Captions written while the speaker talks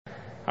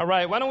All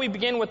right, why don't we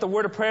begin with the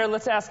word of prayer?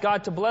 Let's ask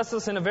God to bless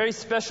us in a very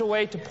special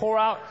way to pour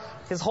out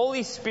His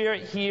Holy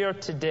Spirit here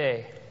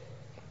today.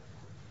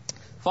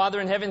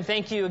 Father in heaven,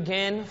 thank you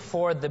again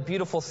for the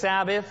beautiful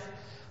Sabbath,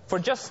 for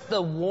just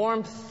the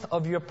warmth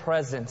of your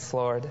presence,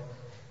 Lord.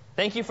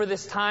 Thank you for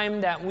this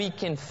time that we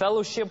can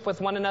fellowship with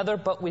one another,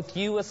 but with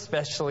you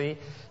especially.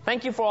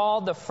 Thank you for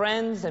all the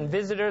friends and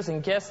visitors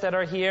and guests that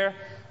are here.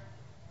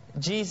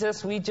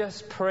 Jesus, we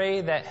just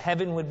pray that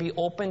heaven would be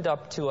opened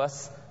up to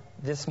us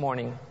this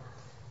morning.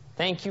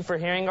 Thank you for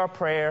hearing our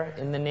prayer.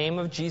 In the name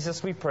of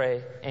Jesus we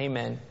pray.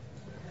 Amen.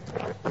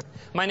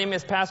 My name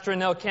is Pastor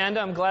Anil Kanda.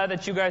 I'm glad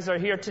that you guys are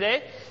here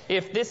today.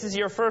 If this is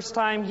your first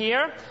time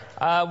here,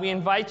 we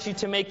invite you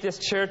to make this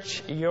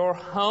church your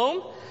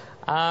home.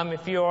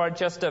 If you are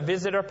just a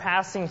visitor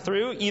passing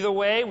through, either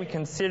way, we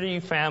consider you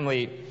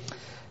family.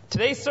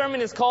 Today's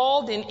sermon is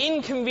called An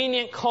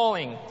Inconvenient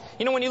Calling.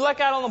 You know, when you look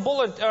out on the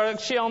bullet, or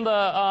actually on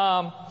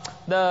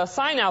the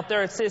sign out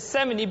there, it says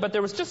 70, but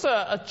there was just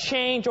a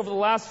change over the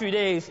last few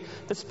days.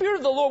 The Spirit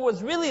of the Lord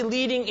was really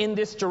leading in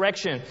this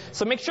direction.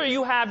 So make sure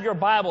you have your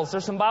Bibles.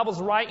 There's some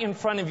Bibles right in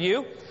front of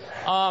you.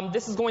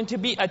 This is going to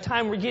be a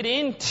time we get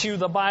into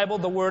the Bible,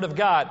 the Word of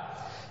God.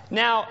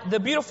 Now, the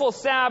beautiful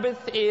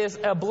Sabbath is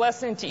a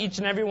blessing to each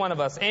and every one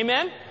of us.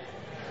 Amen?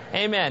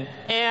 Amen.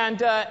 And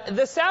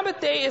the Sabbath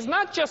day is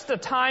not just a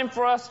time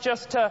for us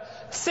just to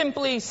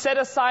simply set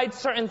aside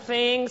certain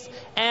things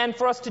and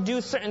for us to do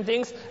certain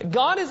things.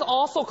 God is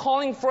also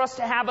calling for us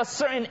to have a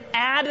certain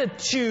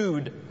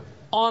attitude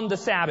on the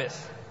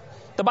Sabbath.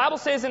 The Bible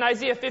says in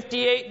Isaiah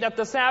 58 that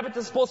the Sabbath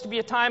is supposed to be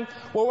a time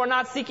where we're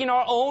not seeking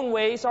our own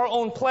ways, our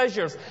own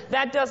pleasures.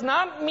 That does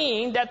not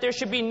mean that there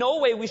should be no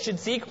way we should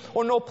seek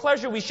or no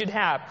pleasure we should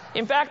have.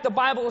 In fact, the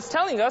Bible is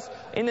telling us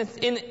in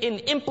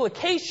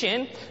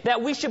implication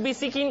that we should be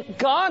seeking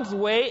God's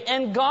way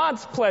and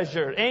God's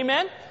pleasure.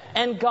 Amen?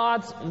 And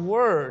God's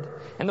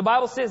Word. And the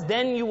Bible says,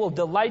 then you will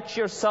delight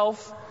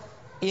yourself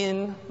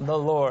in the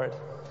Lord.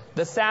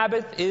 The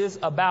Sabbath is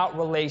about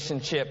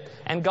relationship,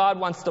 and God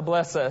wants to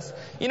bless us.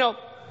 You know,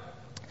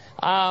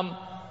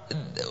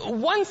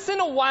 once in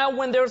a while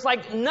when there's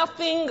like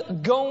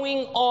nothing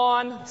going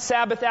on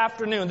Sabbath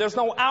afternoon, there's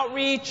no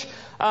outreach,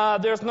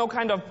 there's no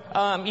kind of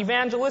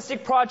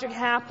evangelistic project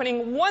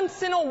happening,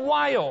 once in a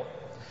while,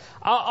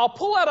 I'll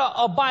pull out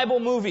a Bible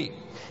movie.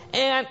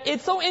 And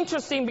it's so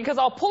interesting because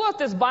I'll pull out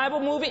this Bible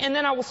movie and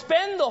then I will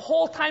spend the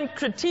whole time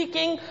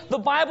critiquing the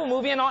Bible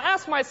movie, and I'll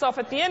ask myself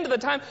at the end of the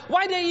time,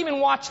 why did I even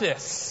watch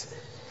this?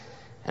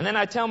 And then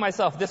I tell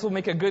myself, this will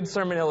make a good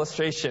sermon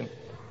illustration.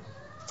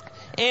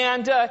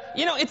 And,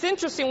 you know, it's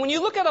interesting. When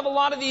you look at a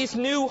lot of these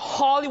new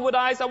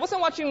Hollywoodized, I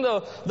wasn't watching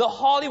the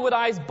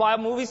Hollywoodized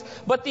Bible movies,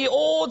 but the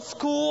old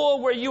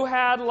school where you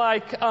had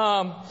like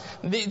some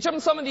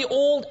of the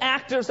old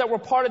actors that were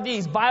part of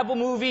these Bible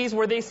movies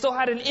where they still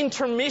had an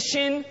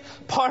intermission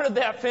part of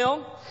that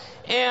film.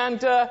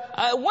 And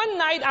one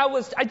night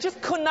I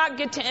just could not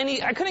get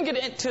to I couldn't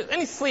get to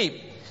any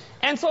sleep.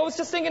 And so I was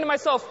just thinking to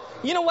myself,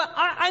 you know what,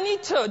 I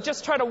need to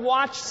just try to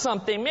watch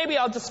something. Maybe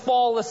I'll just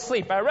fall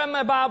asleep. I read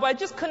my Bible. I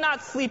just could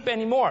not sleep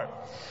anymore.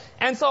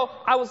 And so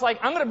I was like,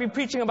 I'm going to be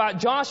preaching about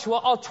Joshua.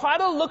 I'll try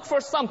to look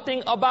for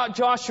something about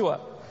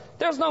Joshua.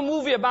 There's no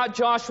movie about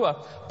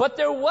Joshua. But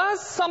there was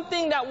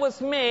something that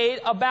was made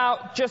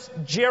about just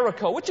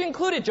Jericho, which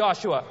included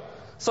Joshua.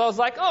 So I was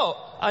like, oh,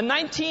 a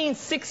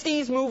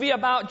 1960s movie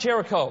about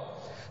Jericho.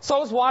 So I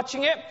was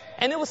watching it,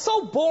 and it was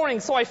so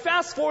boring. So I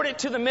fast-forwarded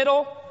to the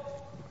middle.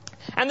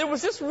 And there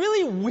was this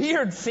really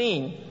weird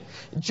scene.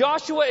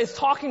 Joshua is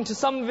talking to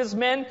some of his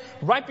men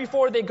right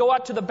before they go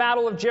out to the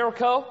Battle of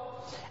Jericho.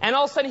 And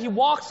all of a sudden he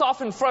walks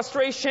off in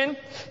frustration.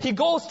 He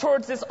goes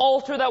towards this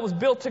altar that was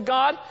built to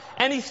God.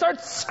 And he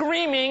starts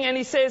screaming and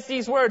he says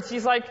these words.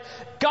 He's like,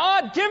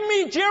 God, give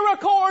me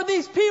Jericho or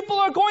these people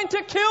are going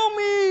to kill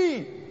me.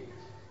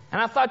 And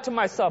I thought to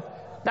myself,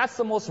 that's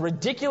the most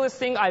ridiculous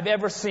thing I've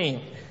ever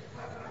seen.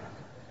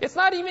 It's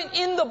not even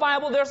in the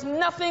Bible. There's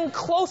nothing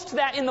close to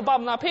that in the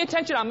Bible. Now pay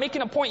attention, I'm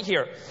making a point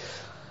here.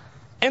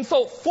 And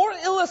so for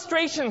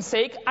illustration's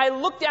sake, I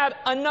looked at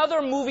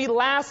another movie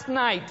last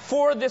night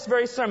for this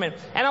very sermon.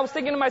 And I was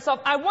thinking to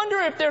myself, I wonder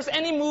if there's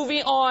any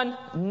movie on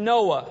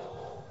Noah.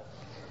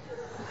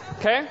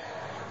 Okay?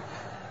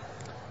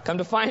 Come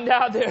to find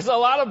out, there's a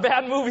lot of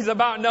bad movies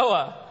about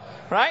Noah.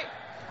 Right?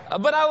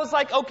 But I was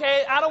like,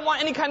 okay, I don't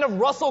want any kind of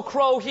Russell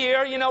Crowe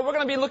here. You know, we're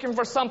going to be looking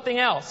for something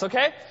else.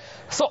 Okay?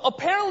 So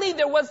apparently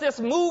there was this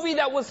movie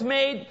that was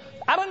made,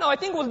 I don't know, I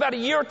think it was about a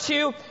year or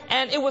two,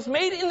 and it was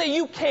made in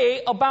the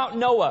UK about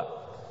Noah.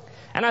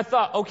 And I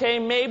thought, okay,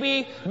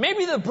 maybe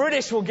the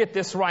British will get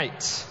this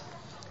right.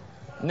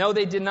 No,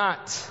 they did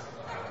not.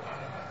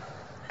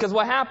 Because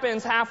what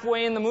happens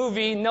halfway in the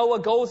movie, Noah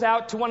goes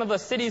out to one of the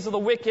cities of the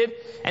wicked,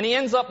 and he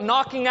ends up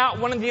knocking out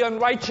one of the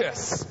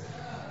unrighteous.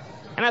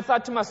 And I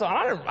thought to myself,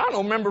 I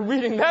don't remember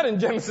reading that in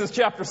Genesis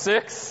chapter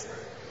 6.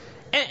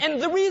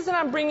 And the reason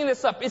I'm bringing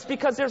this up is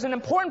because there's an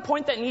important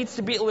point that needs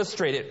to be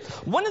illustrated.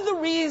 One of the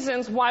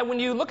reasons why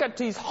when you look at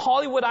these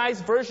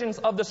Hollywoodized versions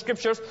of the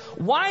scriptures,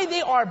 why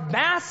they are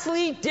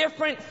vastly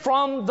different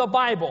from the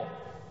Bible.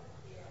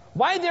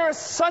 Why there is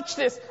such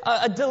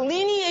a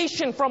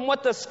delineation from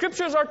what the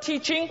scriptures are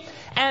teaching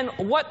and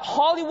what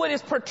Hollywood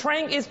is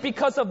portraying is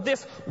because of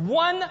this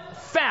one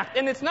fact.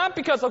 And it's not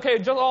because,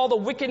 just all the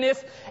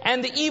wickedness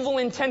and the evil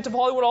intent of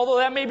Hollywood, although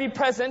that may be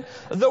present.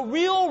 The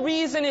real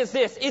reason is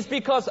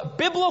because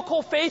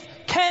biblical faith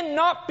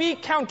cannot be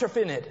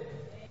counterfeited.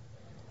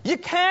 You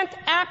can't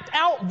act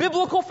out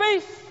biblical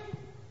faith.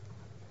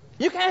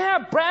 You can't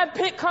have Brad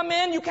Pitt come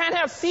in. You can't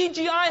have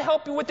CGI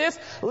help you with this.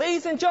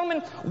 Ladies and gentlemen,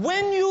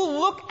 when you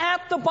look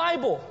at the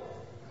Bible,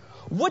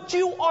 what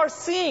you are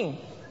seeing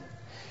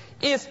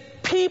is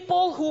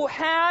people who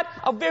had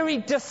a very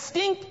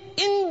distinct,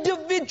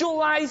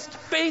 individualized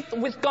faith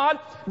with God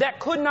that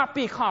could not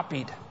be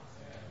copied.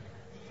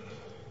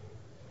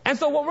 And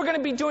so what we're going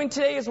to be doing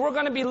today is we're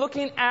going to be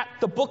looking at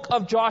the book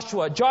of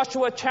Joshua.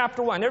 Joshua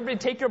chapter 1. Everybody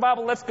take your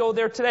Bible. Let's go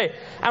there today.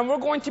 And we're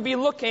going to be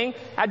looking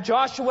at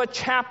Joshua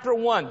chapter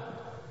 1.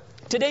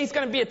 Today's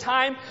going to be a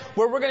time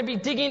where we're going to be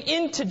digging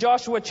into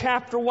Joshua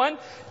chapter 1.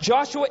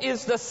 Joshua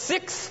is the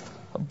 6th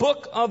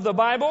book of the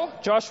Bible.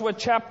 Joshua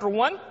chapter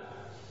 1.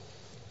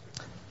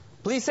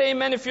 Please say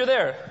amen if you're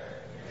there.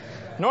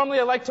 Normally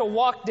I like to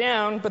walk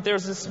down, but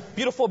there's this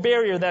beautiful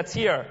barrier that's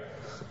here.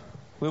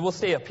 We will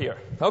stay up here.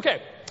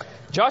 Okay.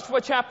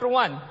 Joshua chapter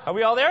 1. Are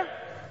we all there?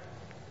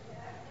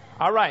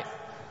 All right.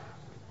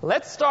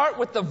 Let's start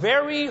with the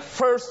very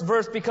first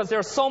verse because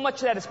there's so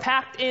much that is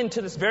packed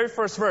into this very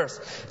first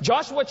verse.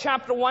 Joshua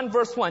chapter 1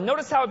 verse 1.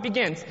 Notice how it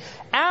begins.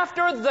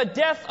 After the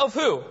death of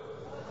who?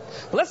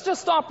 Let's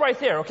just stop right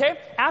there, okay?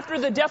 After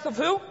the death of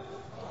who?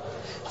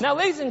 Now,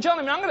 ladies and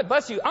gentlemen, I'm going to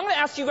bless you. I'm going to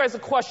ask you guys a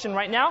question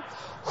right now.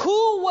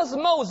 Who was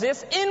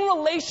Moses in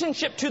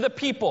relationship to the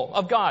people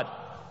of God?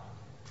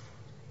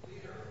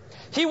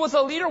 He was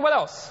a leader. What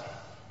else?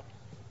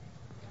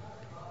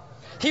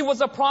 He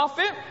was a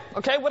prophet.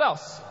 Okay, what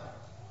else?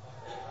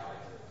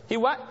 He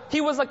what?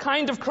 He was a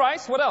kind of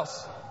Christ. What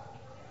else?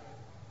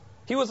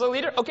 He was a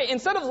leader. Okay,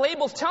 instead of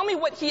labels, tell me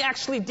what he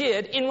actually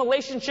did in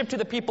relationship to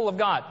the people of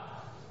God.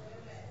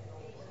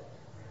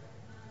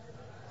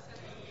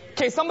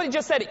 Okay, somebody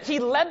just said it. He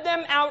led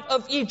them out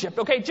of Egypt.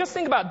 Okay, just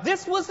think about it.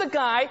 This was the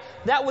guy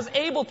that was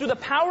able, through the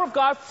power of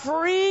God,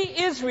 free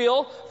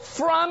Israel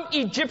from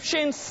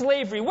Egyptian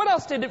slavery. What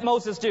else did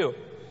Moses do?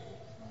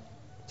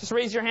 Just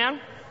raise your hand.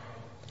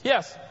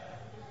 Yes.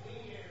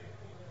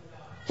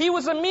 He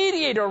was a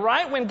mediator,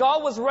 right? When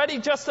God was ready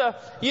just to,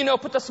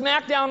 put the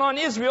smackdown on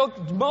Israel,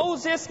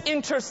 Moses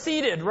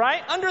interceded,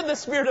 right? Under the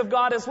Spirit of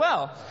God as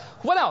well.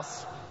 What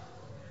else?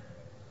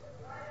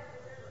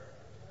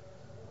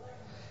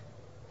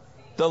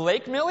 The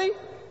Lake Millie?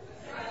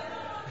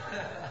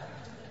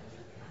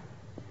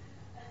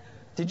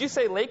 Did you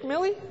say Lake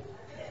Millie?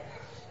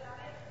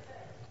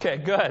 Okay,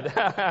 good.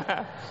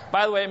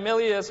 By the way,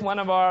 Millie is one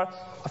of our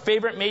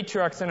favorite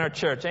matriarchs in our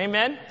church.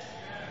 Amen?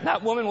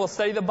 That woman will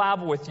study the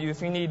Bible with you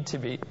if you need to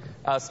be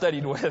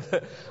studied with.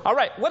 All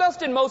right, what else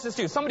did Moses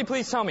do? Somebody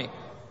please tell me.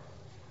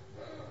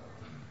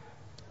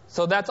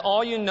 So that's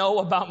all you know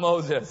about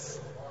Moses.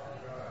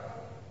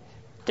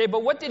 Okay,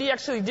 but what did he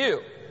actually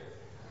do?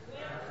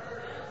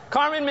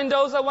 Carmen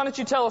Mendoza, why don't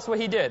you tell us what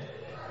he did?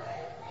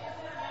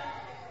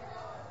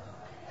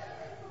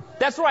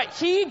 That's right.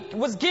 He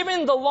was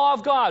given the law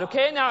of God,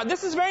 okay? Now,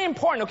 this is very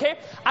important, okay?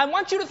 I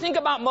want you to think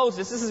about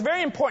Moses. This is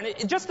very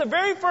important. Just the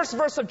very first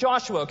verse of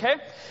Joshua, okay?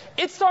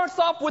 It starts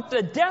off with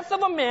the death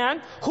of a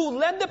man who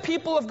led the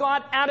people of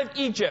God out of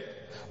Egypt.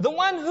 The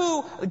one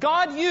who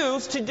God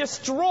used to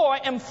destroy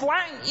and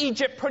flatten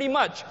Egypt pretty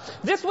much.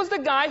 This was the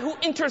guy who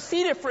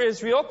interceded for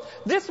Israel.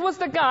 This was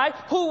the guy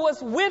who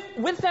was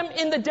with them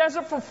in the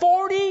desert for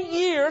 40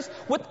 years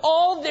with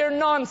all their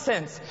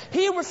nonsense.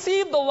 He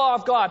received the law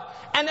of God.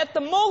 And at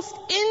the most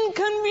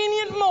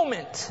inconvenient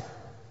moment,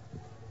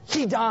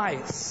 he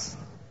dies.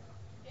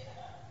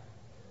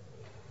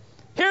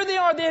 Here they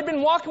are. They had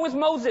been walking with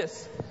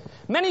Moses.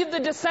 Many of the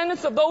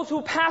descendants of those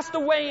who passed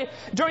away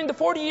during the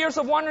 40 years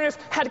of wandering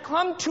had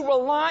come to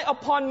rely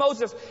upon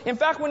Moses. In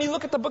fact, when you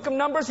look at the book of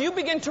Numbers, you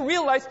begin to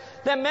realize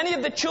that many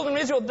of the children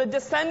of Israel, the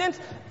descendants,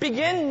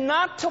 begin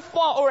not to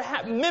fall or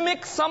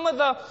mimic some of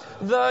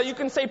the you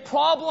can say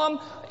problem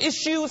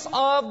issues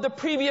of the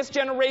previous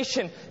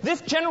generation. This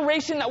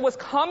generation that was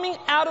coming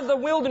out of the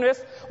wilderness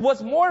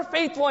was more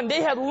faithful, and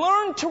they had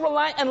learned to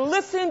rely and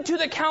listen to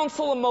the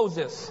counsel of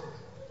Moses.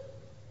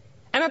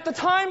 And at the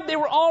time, they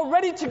were all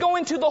ready to go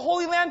into the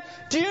Holy Land.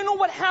 Do you know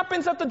what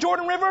happens at the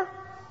Jordan River?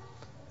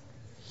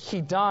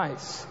 He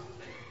dies.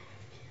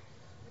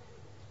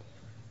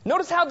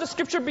 Notice how the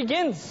scripture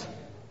begins.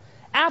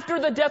 After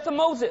the death of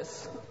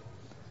Moses.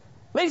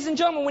 Ladies and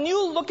gentlemen, when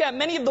you look at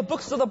many of the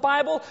books of the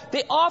Bible,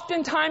 they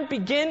oftentimes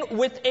begin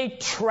with a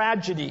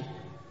tragedy.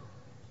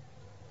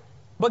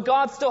 But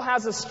God still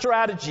has a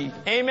strategy.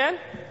 Amen?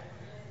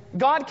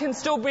 God can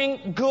still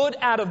bring good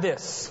out of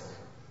this.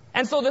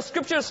 And so the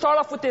scriptures start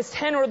off with this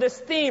tenor, this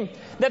theme,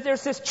 that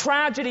there's this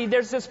tragedy,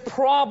 there's this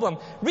problem.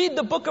 Read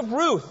the book of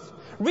Ruth.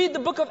 read the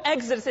book of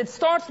Exodus, it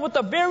starts with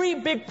a very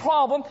big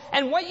problem.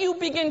 And what you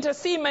begin to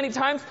see many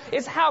times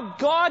is how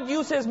God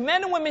uses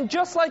men and women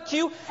just like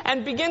you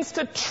and begins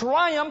to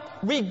triumph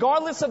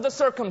regardless of the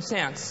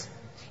circumstance.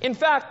 In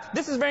fact,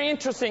 this is very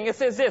interesting. It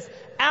says this,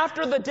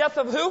 after the death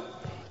of who?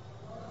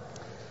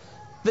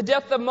 The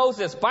death of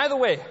Moses. By the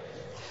way,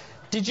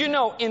 did you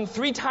know in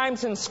 3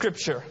 times in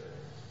Scripture,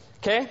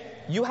 okay,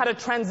 you had a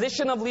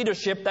transition of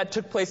leadership that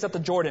took place at the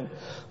Jordan.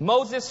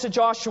 Moses to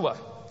Joshua,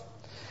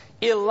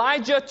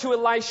 Elijah to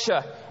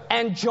Elisha,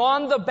 and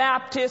John the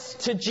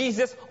Baptist to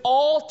Jesus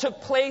all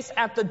took place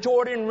at the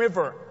Jordan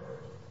River.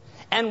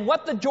 And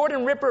what the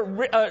Jordan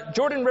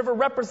River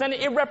represented,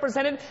 it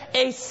represented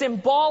a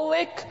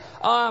symbolic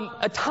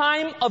a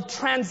time of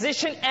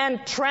transition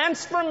and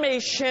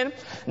transformation,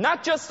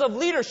 not just of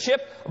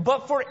leadership,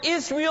 but for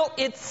Israel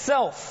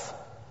itself.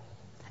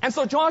 And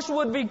so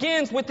Joshua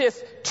begins with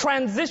this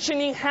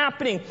transitioning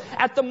happening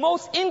at the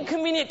most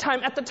inconvenient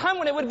time, at the time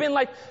when it would have been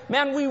like,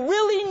 man, we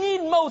really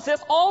need Moses.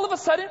 All of a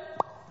sudden,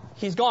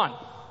 he's gone.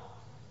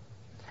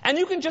 And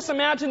you can just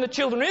imagine the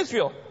children of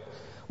Israel.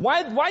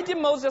 Why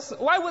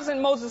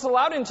wasn't Moses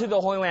allowed into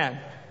the Holy Land?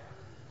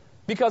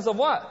 Because of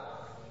what?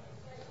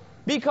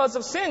 Because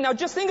of sin. Now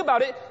just think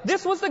about it.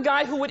 This was the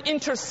guy who would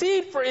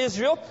intercede for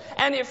Israel.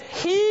 And if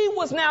he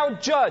was now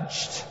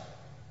judged,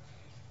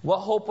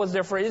 what hope was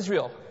there for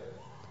Israel?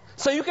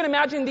 So you can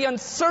imagine the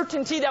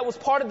uncertainty that was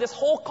part of this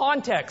whole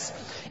context.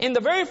 In the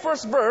very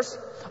first verse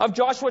of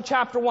Joshua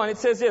chapter 1, it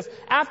says this,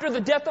 after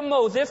the death of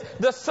Moses,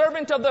 the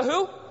servant of the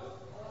who?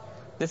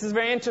 This is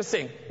very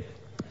interesting.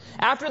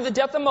 After the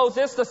death of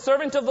Moses, the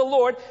servant of the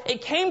Lord,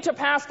 it came to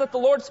pass that the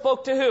Lord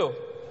spoke to who?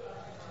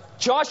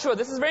 Joshua.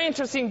 This is very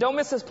interesting. Don't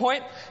miss this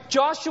point.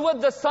 Joshua,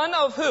 the son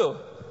of who?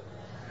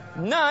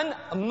 Nun.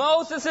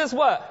 Moses is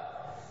what?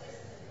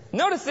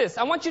 Notice this.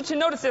 I want you to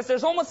notice this.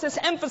 There's almost this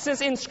emphasis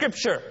in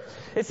Scripture.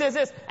 It says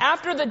this.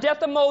 After the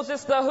death of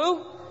Moses, the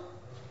who?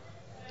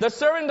 The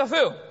servant of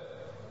who?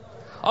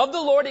 Of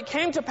the Lord. It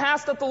came to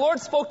pass that the Lord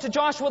spoke to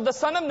Joshua, the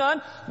son of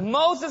Nun.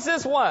 Moses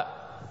is what?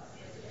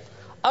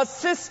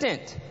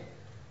 Assistant.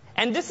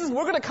 And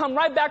we're going to come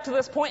right back to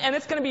this point, and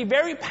it's going to be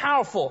very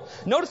powerful.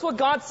 Notice what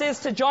God says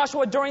to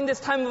Joshua during this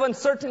time of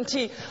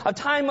uncertainty, a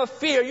time of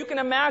fear. You can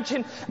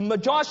imagine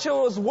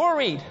Joshua was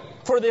worried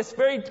for this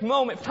very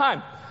moment of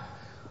time.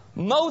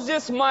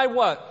 Moses, my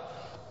what?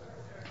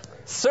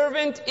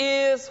 Servant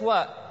is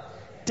what?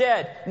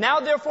 Dead. Now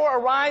therefore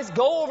arise,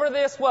 go over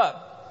this what?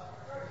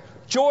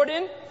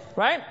 Jordan,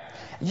 right?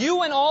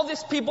 You and all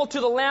this people to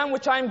the land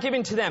which I am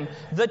giving to them,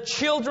 the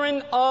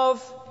children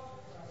of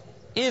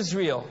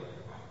Israel.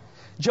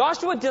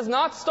 Joshua does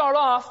not start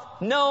off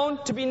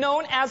to be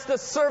known as the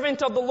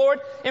servant of the Lord.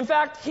 In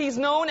fact, he's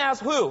known as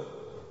who?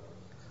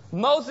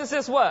 Moses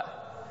is what?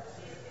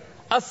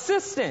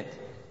 Assistant.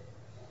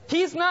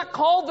 He's not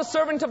called the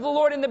servant of the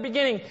Lord in the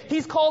beginning.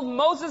 He's called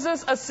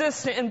Moses'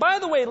 assistant. And by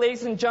the way,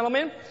 ladies and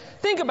gentlemen,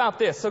 think about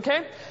this,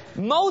 okay?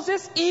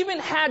 Moses even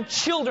had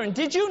children.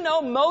 Did you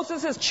know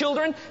Moses'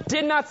 children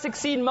did not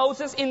succeed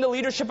Moses in the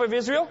leadership of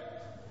Israel?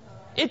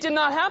 It did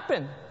not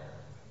happen.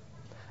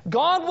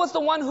 God was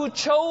the one who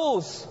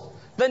chose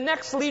the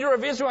next leader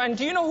of Israel. And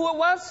do you know who it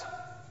was?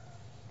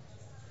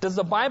 Does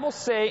the Bible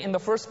say in the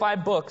first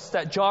 5 books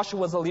that Joshua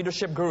was a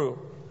leadership guru?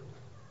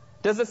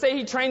 Does it say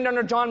he trained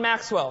under John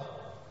Maxwell?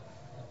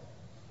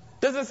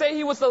 Does it say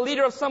he was the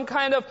leader of some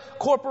kind of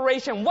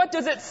corporation? What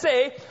does it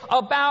say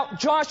about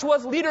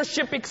Joshua's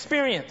leadership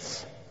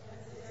experience?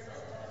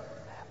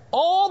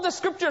 All the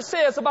Scripture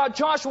says about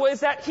Joshua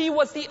is that he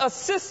was the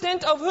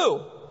assistant of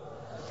who?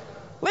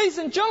 Ladies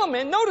and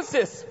gentlemen, notice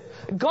this.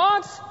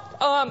 God's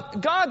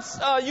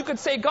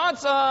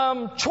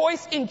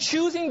choice in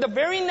choosing the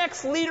very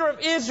next leader of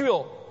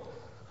Israel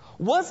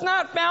was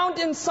not found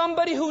in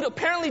somebody who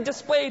apparently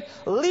displayed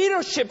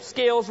leadership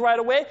skills right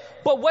away,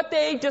 but what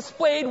they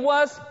displayed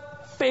was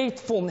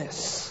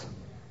faithfulness.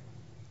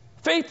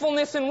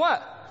 Faithfulness in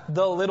what?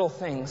 The little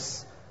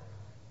things.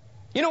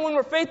 You know, when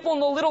we're faithful in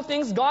the little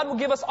things, God will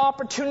give us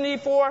opportunity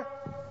for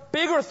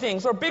bigger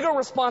things or bigger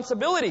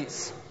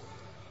responsibilities.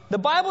 The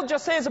Bible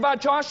just says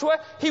about Joshua,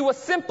 he was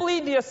simply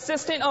the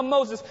assistant of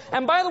Moses.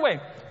 And by the way,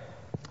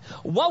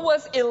 what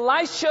was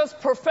Elisha's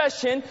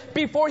profession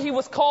before he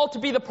was called to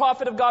be the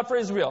prophet of God for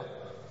Israel?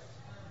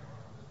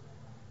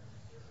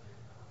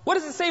 What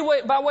does it say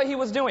about what he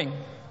was doing?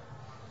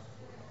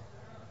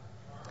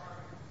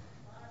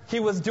 He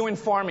was doing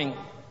farming.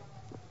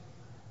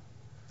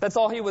 That's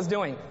all he was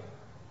doing.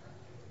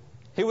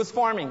 He was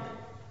farming.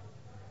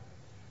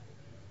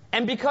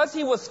 And because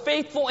he was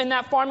faithful in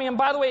that farming, and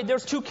by the way,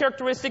 there's 2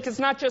 characteristics. It's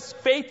not just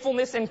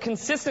faithfulness and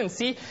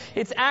consistency.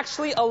 It's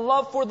actually a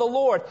love for the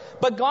Lord.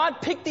 But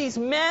God picked these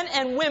men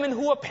and women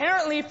who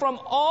apparently from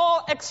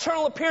all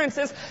external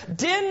appearances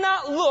did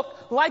not look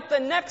like the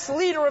next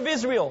leader of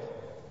Israel.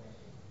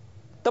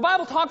 The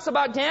Bible talks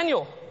about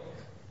Daniel.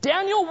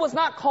 Daniel was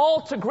not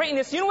called to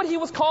greatness. You know what he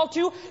was called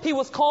to? He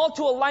was called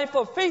to a life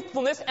of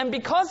faithfulness. And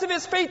because of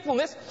his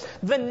faithfulness,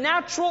 the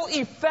natural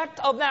effect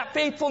of that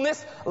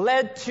faithfulness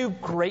led to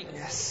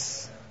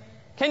greatness.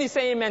 Can you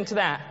say amen to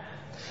that?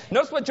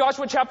 Notice what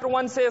Joshua chapter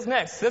 1 says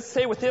next. Let's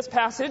say with this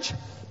passage.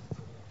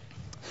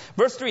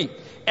 Verse 3.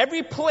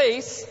 Every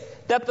place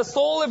that the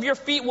sole of your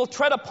feet will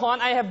tread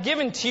upon, I have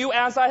given to you,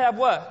 as I have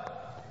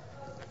what?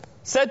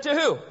 Said to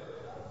who?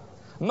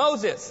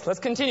 Moses. Let's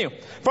continue.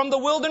 From the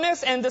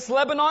wilderness and this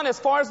Lebanon, as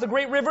far as the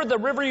great river, the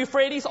river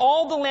Euphrates,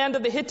 all the land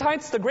of the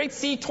Hittites, the great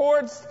sea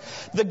towards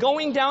the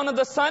going down of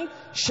the sun,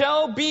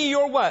 shall be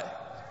your what?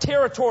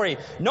 Territory.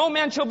 No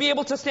man shall be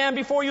able to stand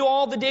before you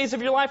all the days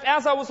of your life.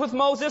 As I was with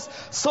Moses,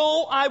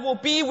 so I will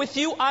be with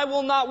you. I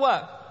will not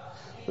what?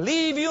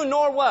 Leave you,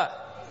 nor what?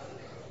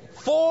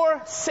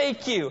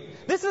 Forsake you.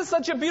 This is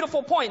such a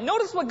beautiful point.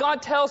 Notice what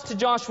God tells to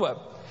Joshua.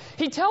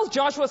 He tells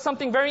Joshua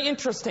something very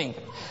interesting.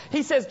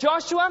 He says,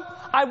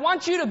 Joshua, I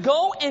want you to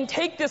go and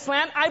take this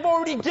land. I've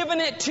already given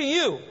it to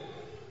you.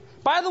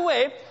 By the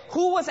way,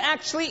 who was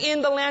actually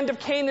in the land of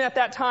Canaan at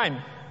that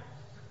time?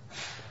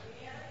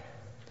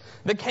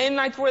 The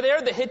Canaanites were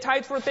there. The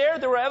Hittites were there.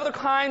 There were other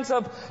kinds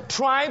of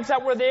tribes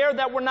that were there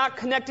that were not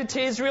connected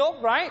to Israel,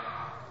 right?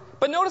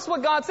 But notice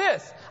what God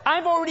says.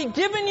 I've already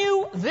given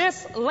you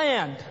this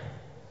land.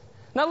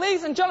 Now,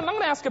 ladies and gentlemen, I'm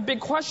going to ask a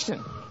big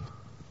question.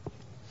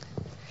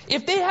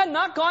 If they had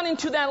not gone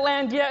into that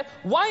land yet,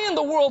 why in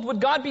the world would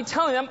God be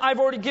telling them, I've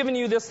already given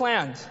you this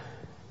land?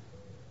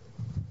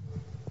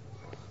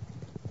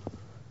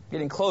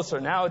 Getting closer.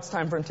 Now it's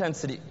time for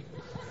intensity.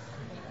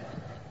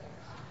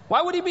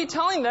 Why would He be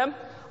telling them,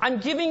 I'm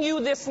giving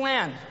you this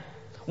land,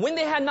 when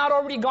they had not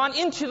already gone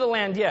into the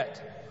land yet?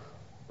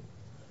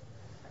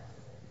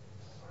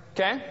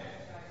 Okay?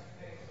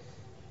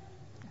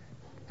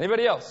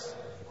 Anybody else?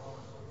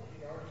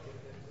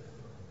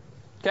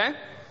 Okay?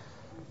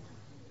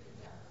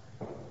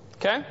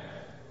 Okay?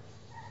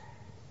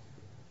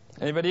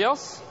 Anybody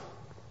else?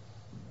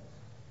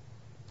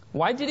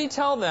 Why did He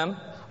tell them,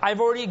 I've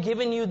already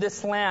given you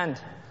this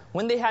land,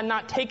 when they had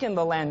not taken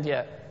the land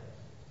yet?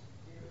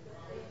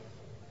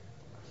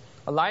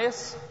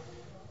 Elias?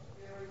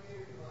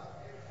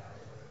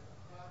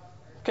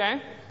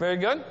 Okay, very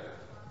good.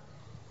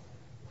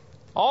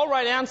 All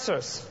right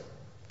answers.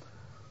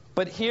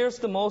 But here's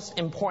the most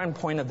important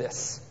point of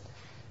this.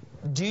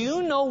 Do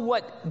you know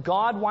what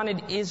God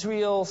wanted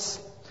Israel's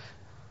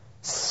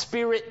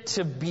spirit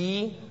to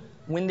be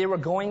when they were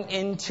going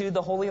into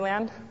the Holy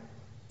Land?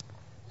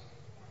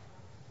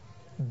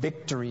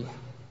 Victory.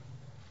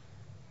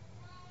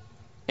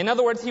 In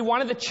other words, He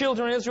wanted the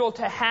children of Israel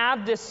to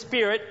have this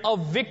spirit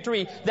of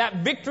victory.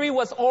 That victory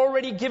was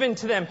already given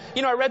to them.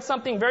 You know, I read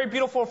something very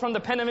beautiful from the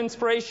pen of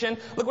inspiration.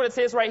 Look what it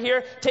says right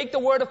here. Take the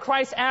word of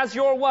Christ as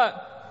your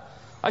what?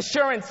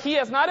 Assurance. He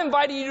has not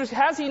invited you.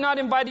 Has He not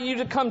invited you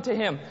to come to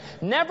Him?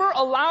 Never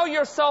allow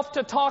yourself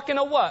to talk in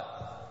a what?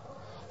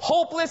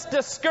 Hopeless,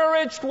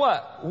 discouraged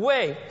what?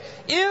 Way.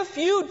 If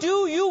you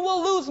do, you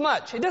will lose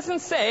much. It doesn't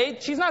say,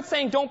 she's not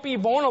saying don't be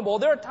vulnerable.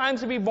 There are times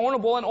to be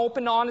vulnerable and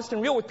open, honest,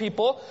 and real with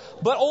people.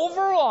 But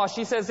overall,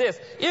 she says this.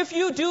 If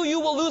you do,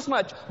 you will lose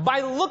much. By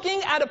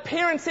looking at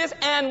appearances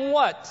and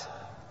what?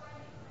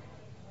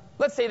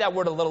 Let's say that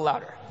word a little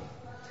louder.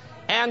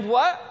 And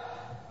what?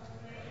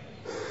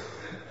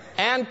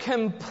 And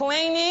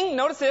complaining,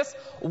 notice this,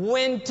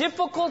 when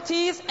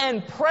difficulties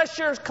and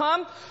pressures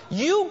come,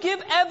 you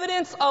give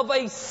evidence of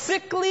a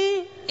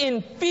sickly,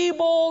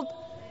 enfeebled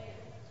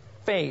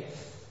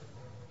faith.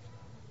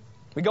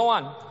 We go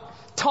on.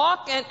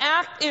 Talk and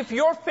act if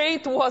your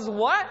faith was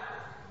what?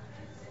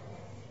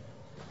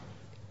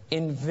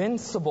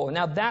 Invincible.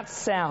 Now that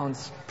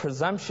sounds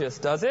presumptuous,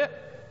 does it?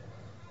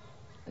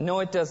 No,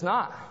 it does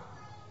not.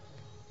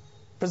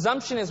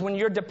 Presumption is when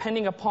you're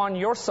depending upon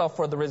yourself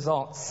for the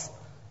results.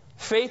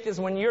 Faith is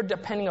when you're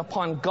depending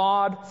upon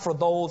God for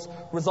those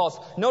results.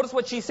 Notice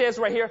what she says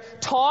right here.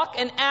 Talk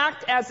and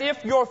act as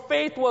if your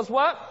faith was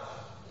what?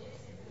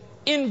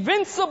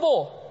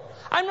 Invincible.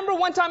 I remember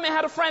one time I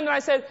had a friend and I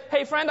said,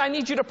 hey friend, I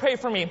need you to pray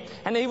for me.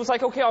 And he was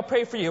like, okay, I'll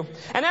pray for you.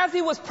 And as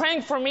he was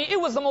praying for me, it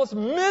was the most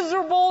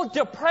miserable,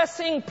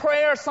 depressing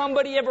prayer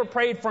somebody ever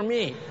prayed for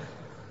me.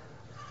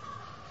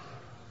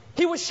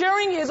 He was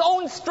sharing his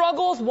own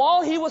struggles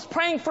while he was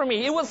praying for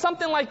me. It was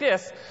something like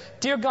this.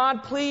 Dear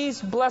God,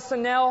 please bless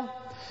Anil.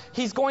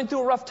 He's going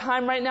through a rough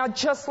time right now,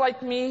 just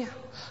like me.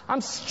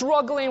 I'm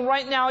struggling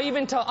right now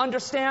even to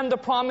understand the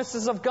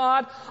promises of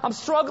God. I'm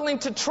struggling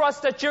to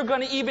trust that you're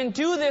going to even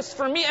do this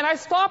for me. And I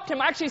stopped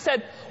him. I actually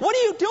said, what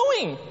are you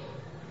doing?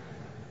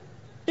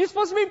 You're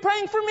supposed to be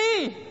praying for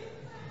me.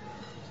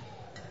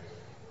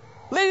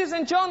 Ladies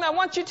and gentlemen, I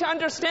want you to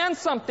understand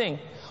something.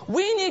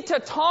 We need to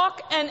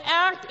talk and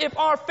act if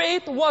our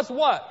faith was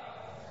what?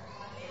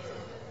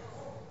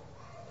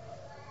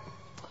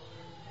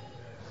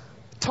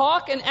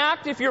 Talk and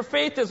act if your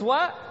faith is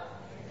what?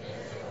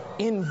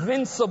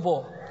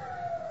 Invincible.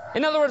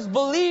 In other words,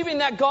 believing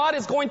that God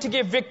is going to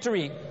give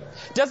victory.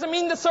 Doesn't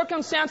mean the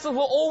circumstances will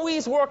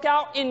always work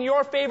out in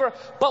your favor,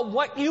 but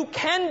what you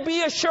can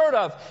be assured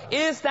of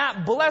is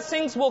that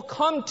blessings will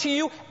come to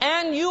you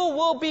and you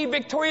will be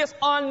victorious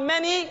on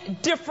many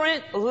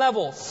different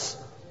levels.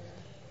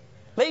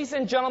 Ladies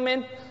and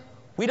gentlemen,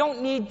 we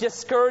don't need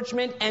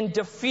discouragement and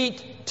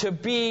defeat to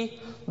be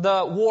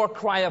the war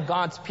cry of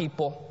God's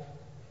people.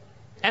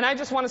 And I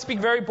just want to speak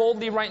very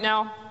boldly right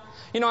now.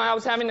 I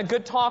was having a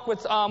good talk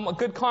with a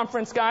good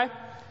conference guy.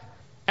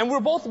 And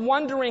we're both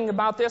wondering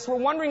about this. We're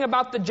wondering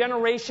about the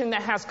generation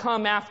that has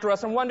come after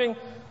us and wondering,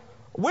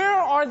 where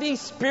are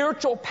these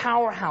spiritual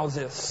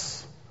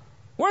powerhouses?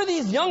 Where are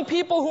these young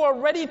people who are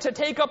ready to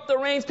take up the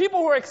reins? People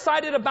who are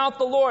excited about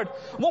the Lord.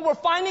 What we're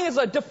finding is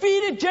a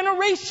defeated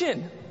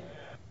generation.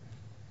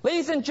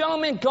 Ladies and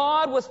gentlemen,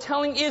 God was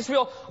telling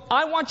Israel,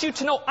 I want you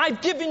to know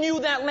I've given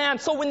you that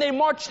land. So when they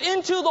marched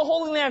into the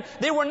Holy Land,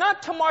 they were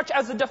not to march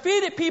as a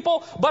defeated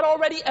people, but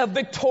already a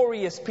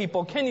victorious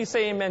people. Can you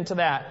say amen to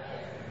that?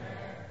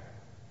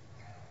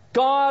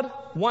 God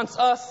wants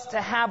us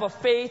to have a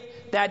faith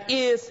that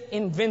is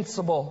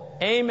invincible.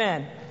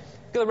 Amen.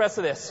 Look at the rest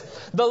of this.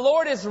 The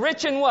Lord is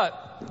rich in what?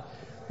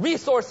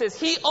 Resources.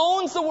 He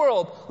owns the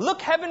world.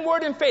 Look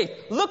heavenward in faith.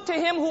 Look to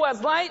Him who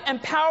has light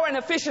and power and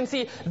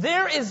efficiency.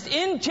 There is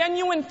in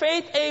genuine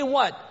faith a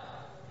what?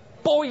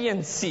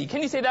 Buoyancy.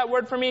 Can you say that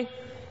word for me?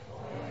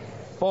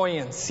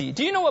 Buoyancy.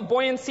 Do you know what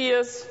buoyancy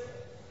is?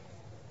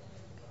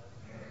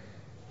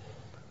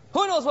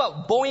 Who knows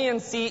what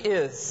buoyancy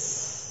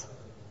is?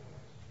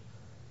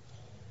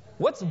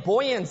 What's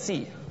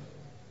buoyancy?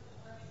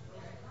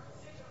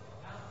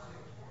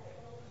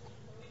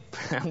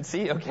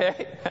 Bouncy,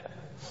 okay.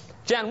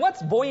 Jan,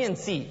 what's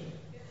buoyancy?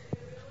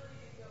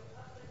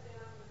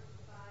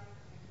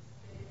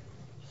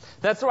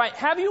 That's right.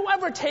 Have you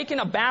ever taken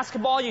a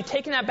basketball, you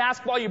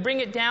bring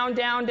it down,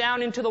 down,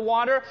 down into the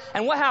water,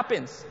 and what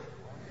happens?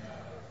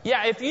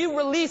 Yeah, if you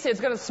release it,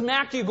 it's going to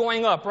smack you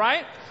going up,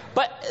 right?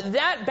 But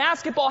that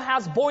basketball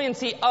has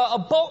buoyancy. A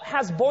boat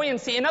has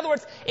buoyancy. In other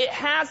words, it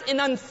has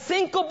an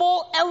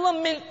unsinkable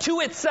element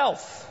to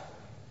itself.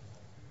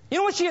 You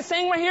know what she is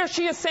saying right here?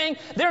 She is saying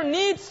there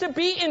needs to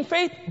be in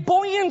faith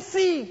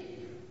buoyancy.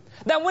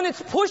 That when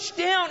it's pushed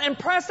down and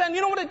pressed down,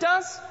 you know what it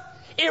does?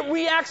 It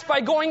reacts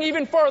by going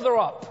even further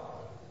up.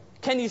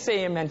 Can you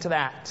say amen to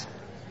that?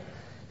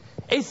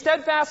 A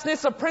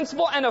steadfastness of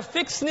principle and a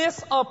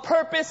fixedness of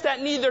purpose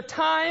that neither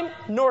time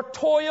nor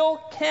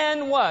toil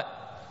can what?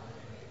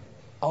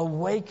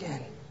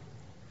 Awaken.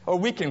 Or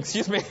weaken,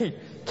 excuse me.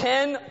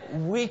 Can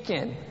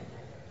weaken.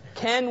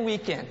 Can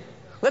weaken.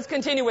 Let's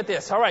continue with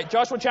this. All right,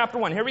 Joshua chapter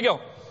 1. Here we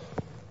go.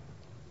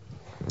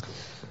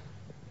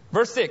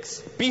 Verse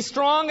 6. Be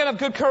strong and of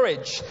good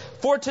courage,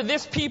 for to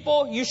this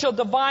people you shall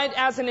divide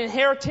as an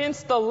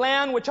inheritance the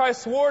land which I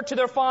swore to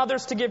their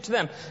fathers to give to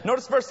them.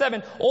 Notice verse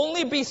 7.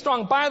 Only be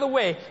strong. By the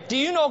way, do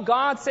you know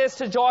God says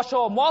to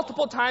Joshua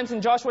multiple times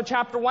in Joshua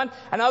chapter 1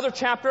 and other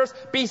chapters,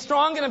 be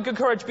strong and of good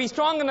courage, be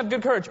strong and of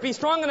good courage, be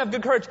strong and of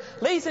good courage.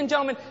 Ladies and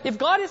gentlemen, if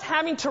God is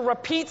having to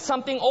repeat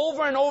something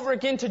over and over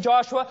again to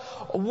Joshua,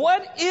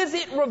 what is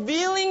it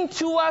revealing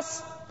to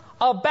us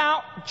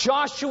about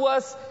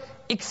Joshua's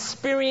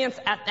experience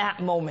at that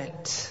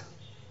moment?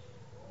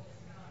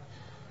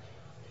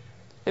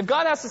 If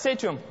God has to say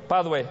to him,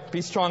 by the way, be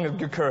strong and of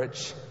good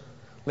courage.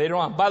 Later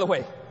on, by the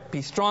way,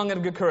 be strong and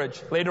of good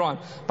courage. Later on,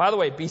 by the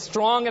way, be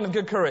strong and of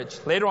good courage.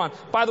 Later on,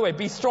 by the way,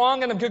 be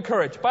strong and of good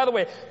courage. By the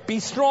way, be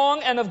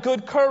strong and of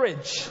good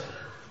courage.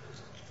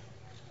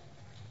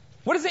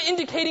 What is it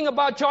indicating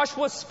about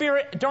Joshua's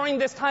spirit during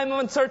this time of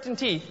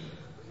uncertainty?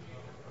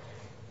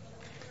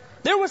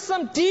 There was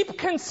some deep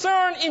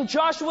concern in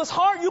Joshua's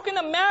heart. You can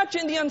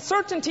imagine the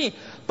uncertainty.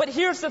 But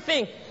here's the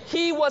thing.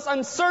 He was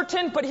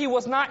uncertain, but he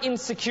was not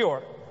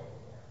insecure.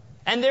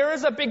 And there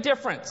is a big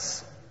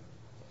difference.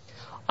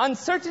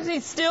 Uncertainty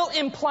still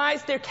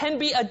implies there can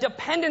be a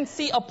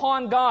dependency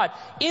upon God.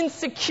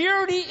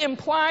 Insecurity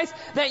implies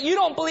that you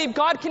don't believe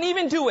God can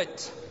even do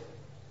it.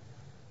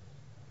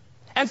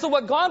 And so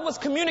what God was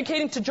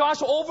communicating to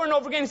Joshua over and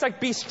over again, He's like,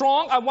 be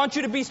strong. I want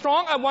you to be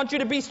strong. I want you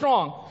to be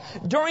strong.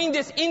 During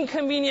this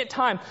inconvenient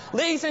time.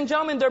 Ladies and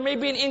gentlemen, there may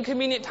be an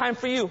inconvenient time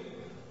for you.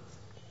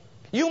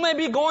 You may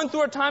be going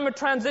through a time of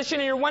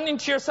transition and you're wondering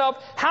to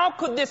yourself, how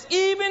could this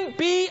even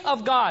be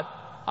of God?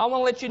 I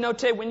want to let you know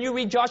today, when you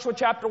read Joshua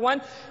chapter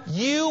 1,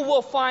 you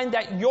will find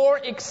that your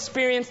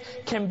experience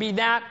can be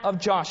that of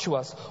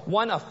Joshua's.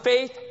 One of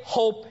faith,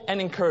 hope,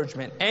 and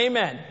encouragement.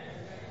 Amen.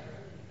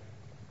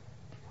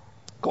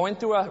 Going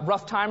through a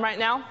rough time right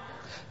now?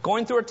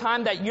 Going through a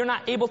time that you're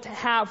not able to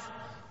have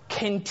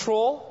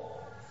control?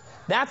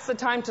 That's the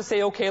time to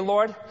say, okay,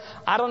 Lord,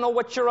 I don't know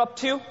what you're up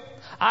to.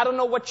 I don't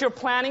know what you're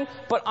planning,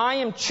 but I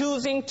am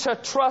choosing to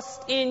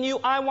trust in you.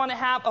 I want to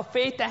have a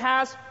faith that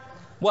has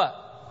what?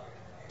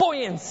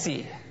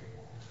 Buoyancy.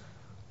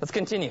 Let's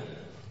continue.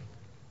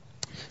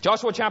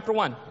 Joshua chapter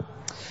 1.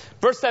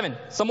 Verse 7.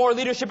 Some more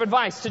leadership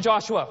advice to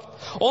Joshua.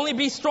 Only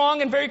be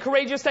strong and very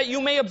courageous that you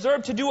may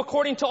observe to do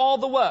according to all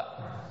the what?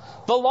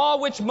 The law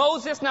which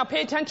Moses, now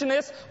pay attention to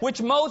this,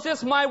 which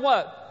Moses my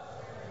what?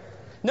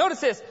 Notice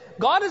this.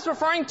 God is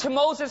referring to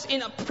Moses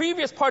in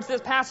previous parts of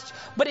this passage,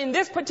 but in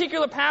this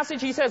particular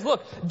passage He says,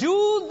 look,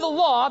 do the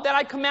law that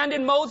I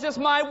commanded Moses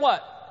my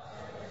what?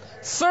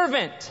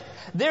 Servant.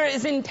 There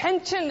is an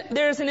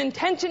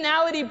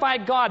intentionality by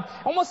God,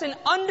 almost an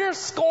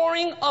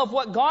underscoring of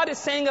what God is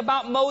saying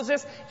about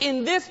Moses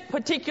in this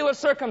particular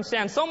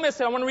circumstance. Don't miss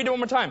it. I want to read it one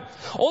more time.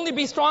 Only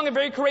be strong and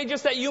very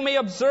courageous, that you may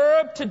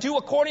observe to do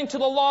according to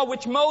the law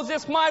which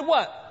Moses, my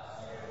what?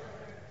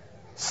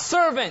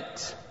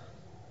 Servant.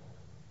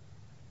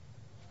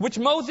 Which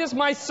Moses,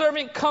 my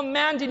servant,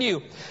 commanded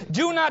you.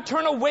 Do not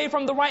turn away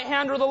from the right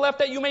hand or the left,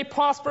 that you may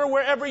prosper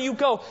wherever you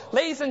go.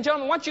 Ladies and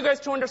gentlemen, I want you guys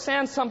to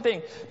understand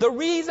something. The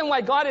reason why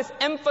God is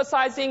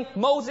emphasizing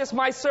Moses,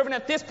 my servant,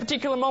 at this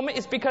particular moment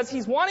is because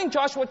He's wanting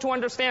Joshua to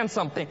understand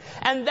something.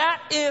 And that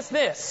is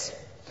this.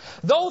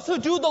 Those who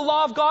do the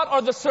law of God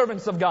are the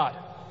servants of God.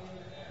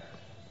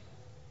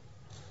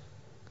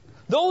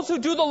 Those who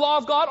do the law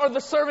of God are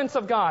the servants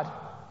of God.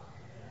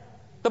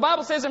 The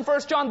Bible says in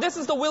 1 John, this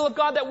is the will of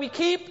God, that we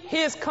keep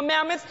His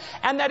commandments,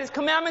 and that His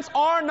commandments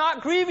are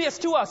not grievous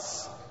to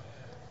us.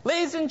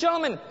 Ladies and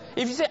gentlemen,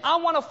 if you say, I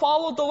want to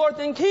follow the Lord,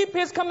 then keep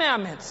His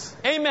commandments.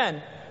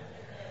 Amen.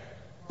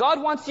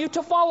 God wants you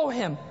to follow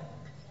Him.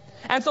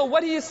 And so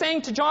what He is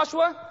saying to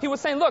Joshua, He was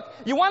saying, look,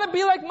 you want to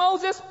be like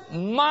Moses,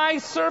 my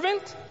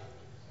servant?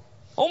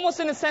 Almost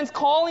in a sense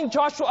calling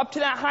Joshua up to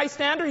that high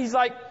standard. He's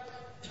like,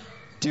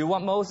 do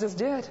what Moses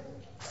did.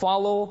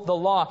 Follow the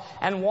law.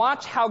 And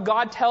watch how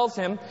God tells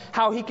him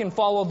how he can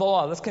follow the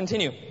law. Let's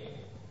continue.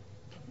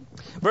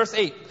 Verse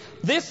 8.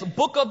 This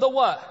book of the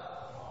what?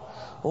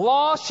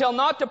 Law shall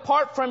not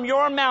depart from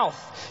your mouth.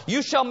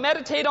 You shall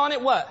meditate on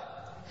it what?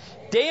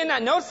 Day and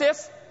night. Notice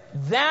this.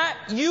 That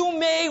you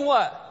may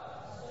what?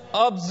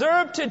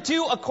 Observe to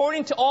do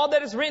according to all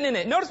that is written in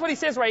it. Notice what he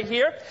says right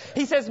here.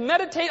 He says,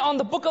 meditate on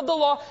the book of the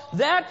law,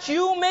 that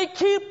you may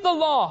keep the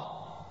law.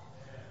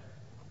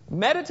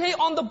 Meditate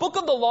on the book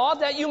of the law,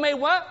 that you may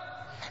what?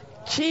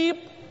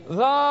 Keep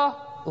the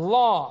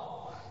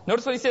law.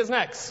 Notice what he says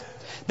next.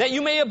 That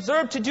you may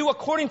observe to do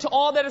according to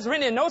all that is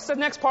written. And notice the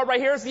next part right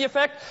here is the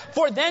effect.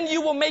 For then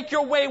you will make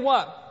your way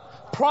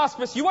what?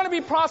 Prosperous. You want to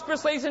be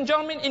prosperous, ladies and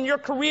gentlemen, in your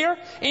career,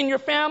 in your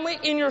family,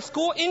 in your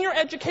school, in your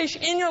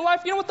education, in your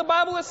life. You know what the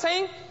Bible is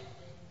saying?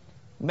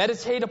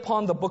 Meditate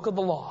upon the book of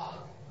the law.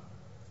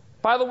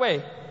 By the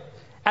way,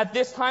 at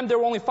this time there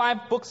were only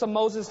 5 books of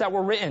Moses that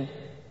were written.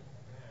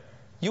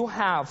 You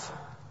have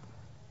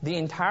the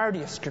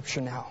entirety of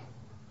Scripture now.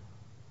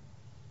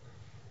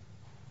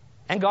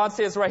 And God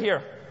says right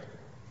here,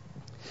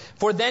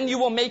 for then you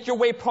will make your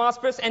way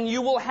prosperous, and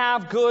you will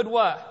have good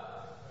what?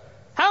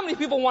 How many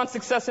people want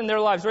success in their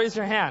lives? Raise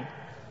your hand.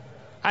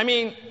 I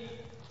mean,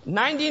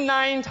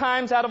 99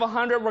 times out of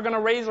 100, we're going to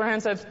raise our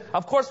hand and say,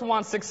 of course we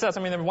want success.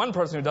 I mean, there's one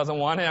person who doesn't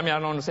want it. I mean, I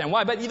don't understand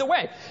why. But either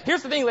way,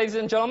 here's the thing, ladies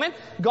and gentlemen.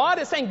 God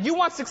is saying, you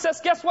want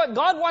success? Guess what?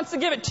 God wants to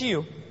give it to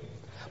you.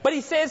 But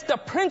He says the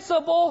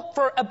principle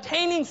for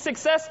obtaining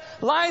success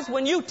lies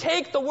when you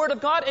take the Word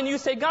of God and you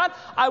say, God,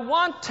 I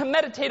want to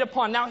meditate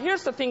upon. Now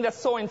here's the thing that's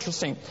so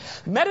interesting.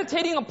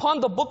 Meditating upon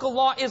the book of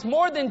law is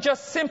more than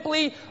just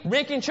simply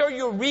making sure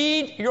you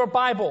read your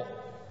Bible.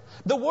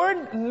 The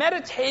word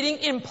meditating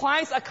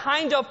implies a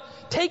kind of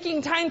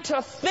taking time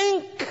to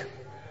think,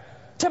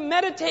 to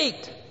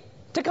meditate,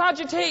 to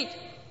cogitate,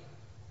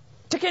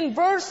 to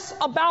converse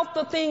about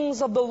the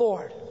things of the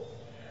Lord.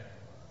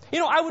 You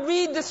know, I would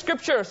read the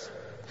Scriptures,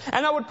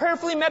 and I would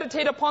prayerfully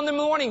meditate upon them in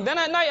the morning. Then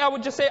at night I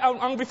would just say,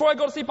 before I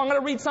go to sleep, I'm going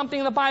to read something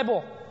in the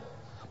Bible.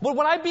 But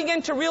what I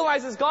began to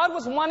realize is God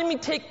was wanting me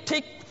to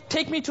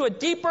take me to a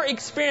deeper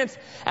experience.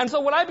 And so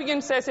what I began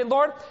to say, I said,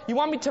 Lord, you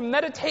want me to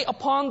meditate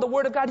upon the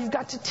Word of God? You've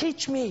got to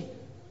teach me.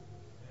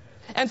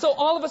 And so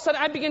all of a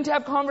sudden I began to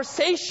have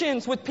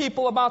conversations with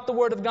people about the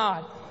Word of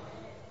God.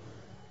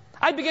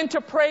 I began to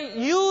pray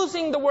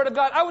using the Word of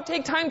God. I would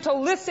take time to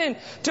listen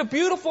to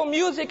beautiful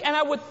music, and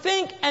I would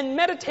think and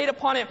meditate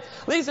upon it.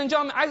 Ladies and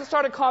gentlemen, I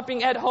started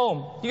copying Ed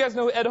Home. You guys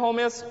know who Ed Home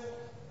is?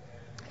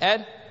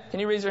 Ed, can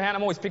you raise your hand?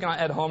 I'm always speaking on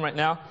Ed Home right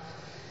now.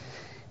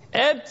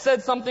 Ed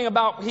said something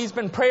about he's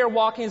been prayer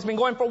walking. He's been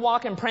going for a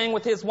walk and praying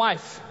with his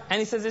wife. And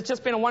he says, it's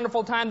just been a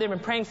wonderful time. They've been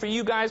praying for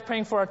you guys,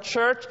 praying for our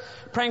church,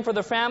 praying for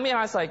their family. And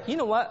I was like, you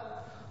know what?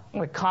 I'm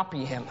going to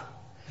copy him.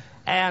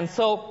 And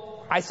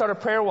so I started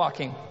prayer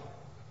walking.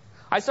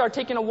 I started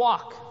taking a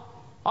walk.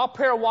 All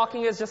prayer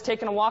walking is just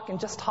taking a walk and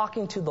just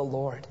talking to the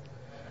Lord.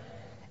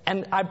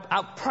 And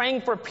I'm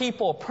praying for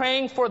people,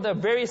 praying for the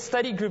various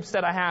study groups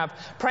that I have,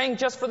 praying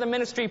just for the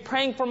ministry,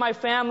 praying for my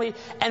family.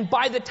 And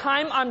by the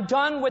time I'm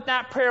done with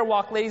that prayer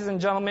walk, ladies and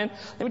gentlemen,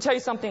 let me tell you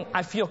something.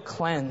 I feel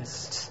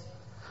cleansed.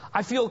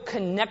 I feel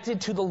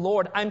connected to the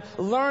Lord. I'm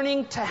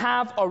learning to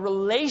have a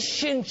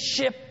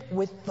relationship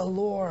with the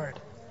Lord.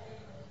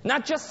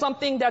 Not just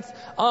something that's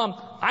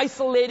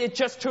isolated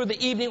just through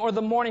the evening or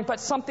the morning, but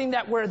something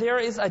that where there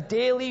is a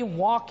daily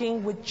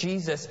walking with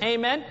Jesus.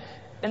 Amen?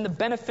 And the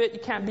benefit, you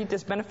can't beat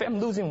this benefit. I'm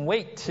losing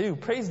weight too.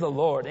 Praise the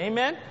Lord.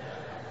 Amen?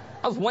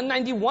 I was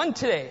 191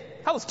 today.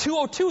 I was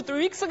 202 3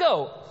 weeks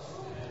ago.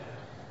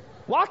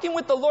 Walking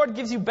with the Lord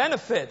gives you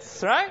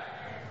benefits, right?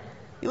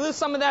 You lose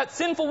some of that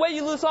sinful weight.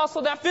 You lose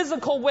also that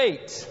physical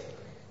weight.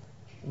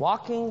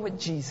 Walking with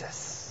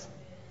Jesus.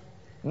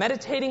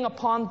 Meditating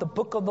upon the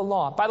book of the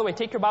law. By the way,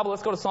 take your Bible.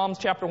 Let's go to Psalms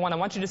chapter 1. I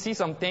want you to see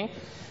something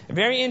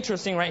very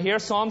interesting right here.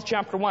 Psalms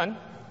chapter 1.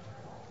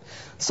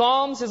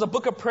 Psalms is a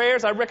book of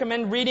prayers. I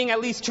recommend reading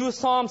at least 2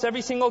 Psalms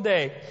every single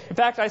day. In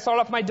fact, I start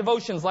off my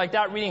devotions like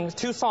that, reading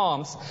 2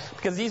 Psalms,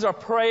 because these are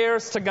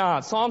prayers to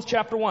God. Psalms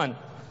chapter 1.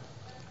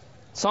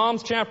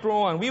 Psalms chapter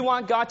 1. We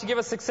want God to give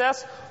us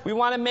success. We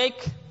want to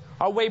make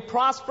our way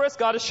prosperous.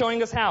 God is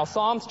showing us how.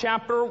 Psalms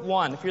chapter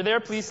 1. If you're there,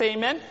 please say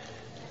amen.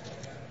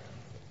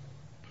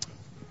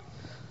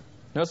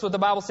 Notice what the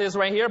Bible says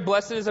right here.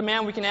 Blessed is a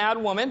man, we can add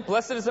woman.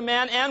 Blessed is a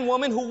man and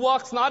woman who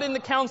walks not in the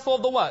counsel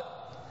of the what?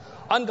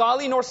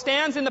 Ungodly, nor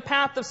stands in the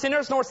path of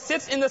sinners, nor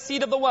sits in the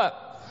seat of the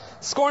what?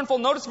 Scornful.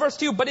 Notice verse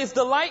 2. But his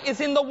delight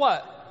is in the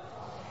what?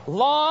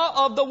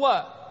 Law of the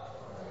what?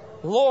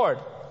 Lord.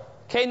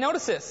 Okay,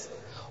 notice this.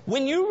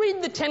 When you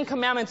read the 10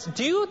 Commandments,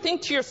 do you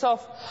think to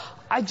yourself,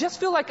 I just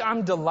feel like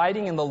I'm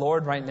delighting in the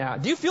Lord right now?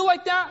 Do you feel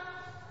like that?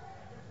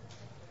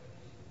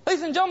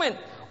 Ladies and gentlemen,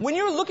 when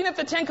you're looking at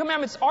the 10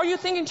 Commandments, are you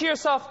thinking to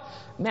yourself,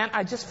 man,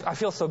 I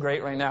feel so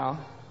great right now?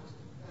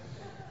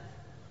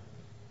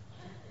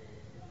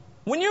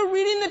 When you're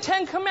reading the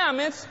 10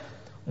 Commandments,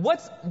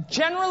 what's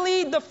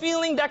generally the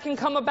feeling that can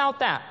come about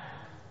that?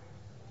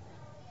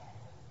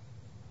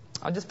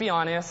 I'll just be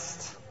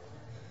honest.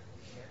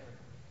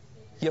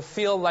 You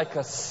feel like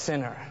a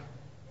sinner.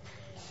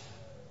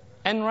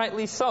 And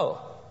rightly so.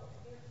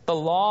 The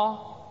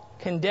law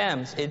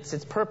condemns. It's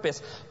its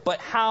purpose. But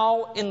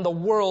how in the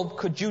world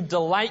could you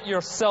delight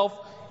yourself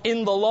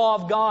in the law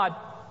of God?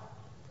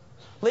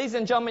 Ladies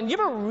and gentlemen, you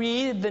ever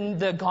read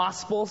the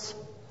Gospels?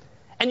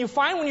 And you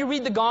find when you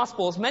read the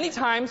Gospels, many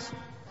times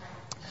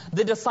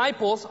the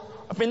disciples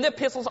in the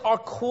epistles are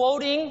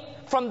quoting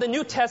from the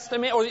New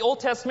Testament or the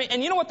Old Testament.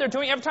 And you know what they're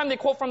doing? Every time they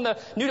quote from the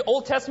New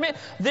Old Testament,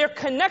 they're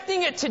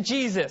connecting it to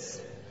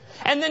Jesus.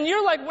 And then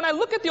you're like, when I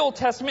look at the Old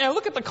Testament, I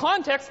look at the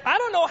context, I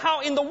don't know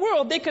how in the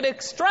world they could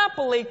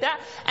extrapolate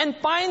that and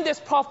find this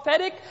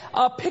prophetic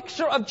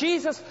picture of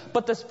Jesus,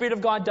 but the Spirit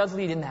of God does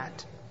lead in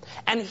that.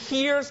 And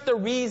here's the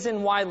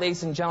reason why,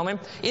 ladies and gentlemen,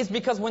 is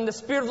because when the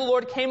Spirit of the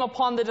Lord came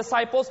upon the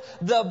disciples,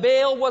 the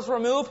veil was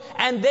removed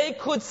and they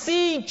could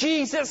see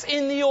Jesus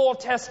in the Old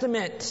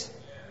Testament.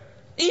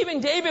 Even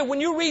David,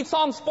 when you read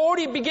Psalms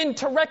 40, begin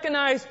to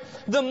recognize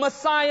the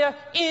Messiah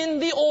in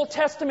the Old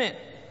Testament.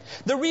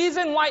 The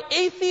reason why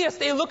atheists,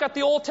 they look at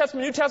the Old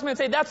Testament, New Testament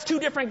and say that's 2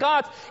 different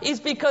gods is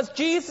because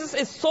Jesus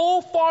is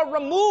so far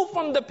removed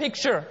from the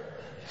picture.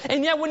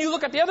 And yet when you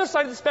look at the other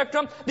side of the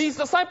spectrum, these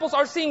disciples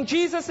are seeing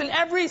Jesus in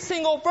every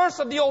single verse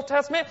of the Old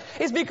Testament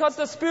is because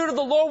the Spirit of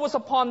the Lord was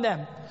upon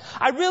them.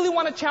 I really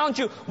want to challenge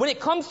you, when it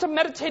comes to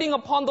meditating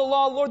upon the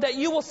law, Lord, that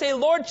you will say,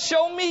 Lord,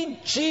 show me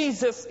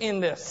Jesus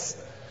in this.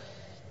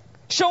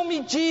 Show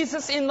me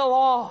Jesus in the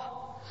law.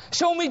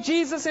 Show me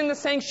Jesus in the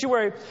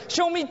sanctuary.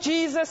 Show me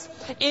Jesus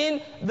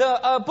in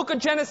the book of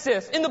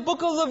Genesis, in the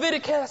book of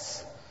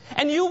Leviticus.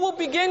 And you will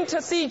begin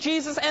to see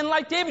Jesus, and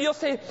like David, you'll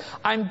say,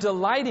 I'm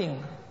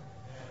delighting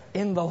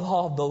in the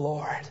law of the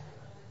Lord.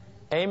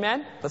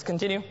 Amen. Let's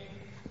continue.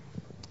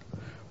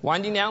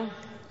 Winding down.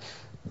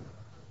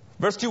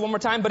 Verse 2 one more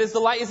time. But his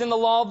delight is in the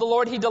law of the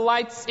Lord. He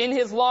delights in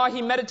his law.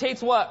 He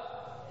meditates what?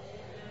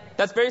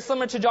 That's very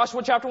similar to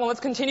Joshua chapter 1. Let's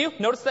continue.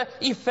 Notice the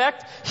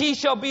effect. He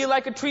shall be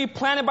like a tree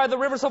planted by the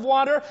rivers of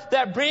water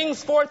that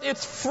brings forth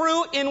its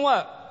fruit in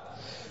what?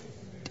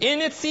 In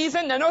its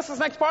season. Now notice this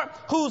next part.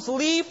 Whose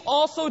leaf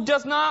also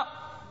does not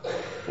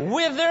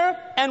wither,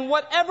 and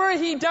whatever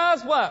he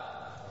does, what?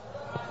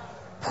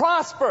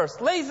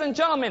 Prospers. Ladies and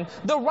gentlemen,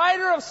 the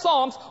writer of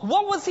Psalms,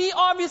 what was he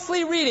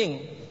obviously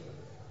reading?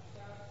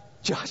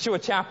 Joshua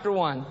chapter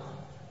 1.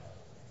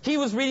 He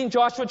was reading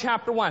Joshua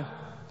chapter 1.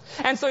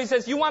 And so he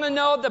says, you want to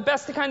know the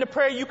best kind of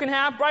prayer you can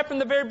have? Right from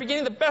the very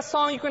beginning, the best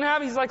song you can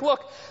have? He's like,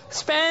 look,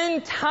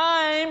 spend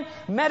time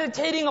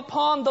meditating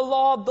upon the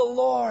law of the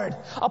Lord,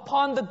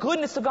 upon the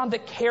goodness of God, the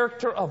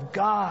character of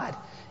God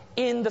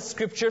in the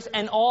Scriptures,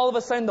 and all of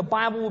a sudden the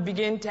Bible will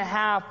begin to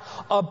have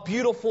a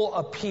beautiful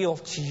appeal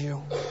to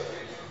you.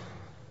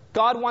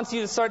 God wants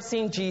you to start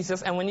seeing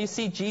Jesus, and when you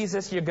see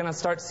Jesus, you're going to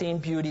start seeing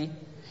beauty,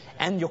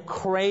 and you'll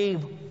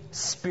crave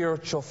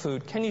spiritual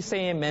food. Can you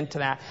say amen to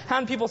that? How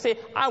many people say,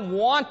 I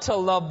want to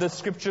love the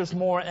Scriptures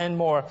more and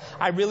more?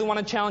 I really want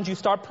to challenge you.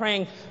 Start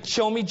praying,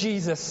 show me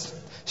Jesus.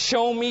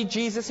 Show me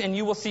Jesus, and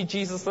you will see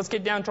Jesus. Let's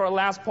get down to our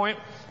last point.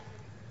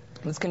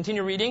 Let's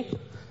continue reading.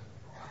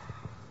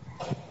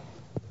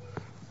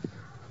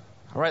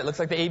 All right, looks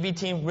like the AV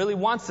team really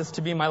wants this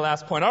to be my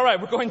last point. All right,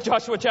 we're going to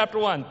Joshua chapter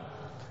 1.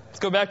 Let's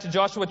go back to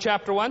Joshua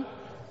chapter 1.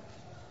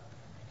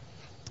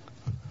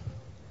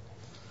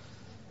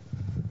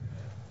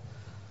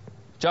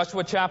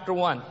 Joshua chapter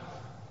 1.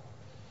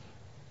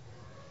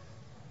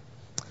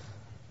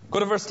 Go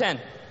to verse 10.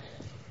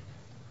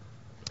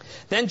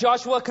 Then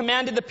Joshua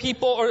commanded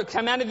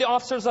the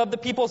officers of the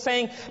people,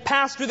 saying,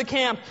 pass through the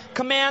camp.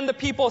 Command the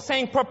people,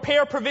 saying,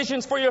 prepare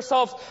provisions for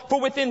yourselves, for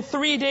within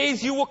 3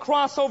 days you will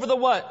cross over the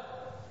what?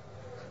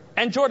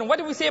 And Jordan. What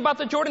did we say about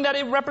the Jordan? That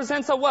it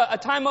represents a what? A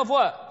time of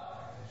what?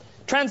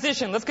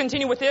 Transition. Let's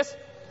continue with this.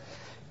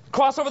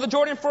 Cross over the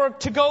Jordan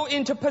to go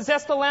in to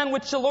possess the land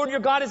which the Lord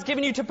your God has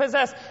given you to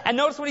possess. And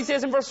notice what he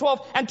says in verse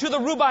 12. And to the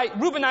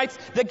Reubenites,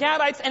 the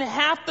Gadites, and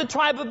half the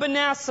tribe of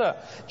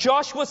Manasseh,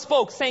 Joshua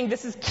spoke, saying,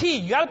 this is key.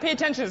 You got to pay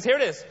attention to this. Here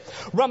it is.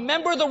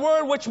 Remember the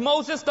word which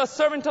Moses, the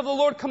servant of the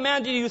Lord,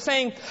 commanded you,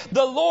 saying,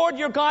 the Lord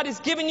your God is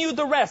giving you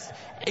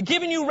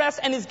rest,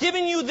 and is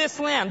giving you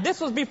this land.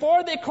 This was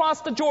before they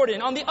crossed the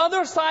Jordan, on the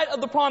other side of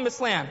the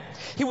promised land.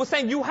 He was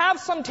saying, you have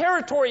some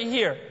territory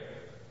here.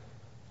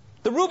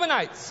 The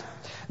Reubenites,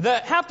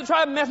 half the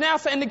tribe of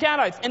Manasseh, and the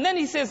Gadites. And then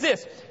he says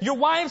this, your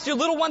wives, your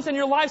little ones, and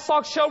your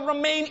livestock shall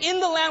remain in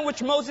the land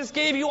which Moses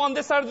gave you on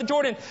this side of the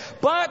Jordan.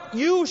 But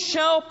you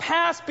shall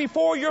pass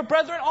before your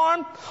brethren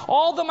armed,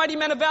 all the mighty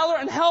men of valor,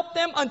 and help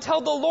them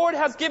until the Lord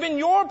has given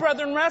your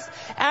brethren rest,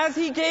 as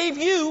he gave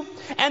you,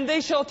 and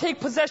they shall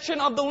take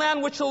possession of the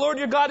land which the Lord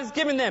your God has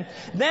given them.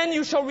 Then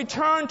you shall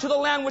return to the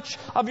land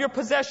of your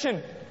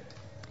possession,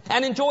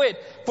 and enjoy it,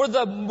 for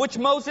which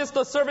Moses,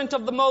 the servant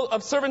of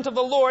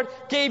the Lord,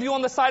 gave you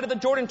on the side of the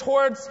Jordan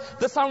towards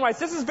the sunrise.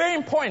 This is very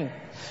important,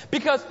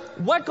 because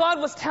what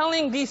God was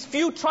telling these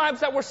few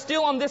tribes that were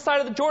still on this side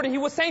of the Jordan, he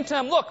was saying to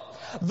them, look,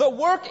 the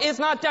work is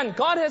not done.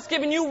 God has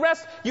given you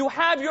rest. You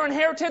have your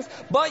inheritance,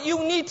 but you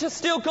need to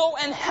still go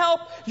and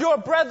help your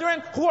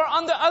brethren who are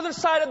on the other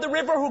side of the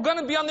river, who are going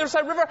to be on the other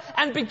side of the river,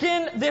 and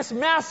begin this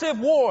massive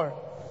war.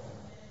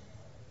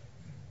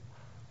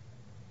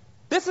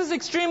 This is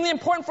extremely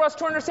important for us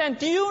to understand.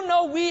 Do you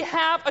know we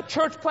have a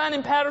church plant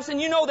in Patterson?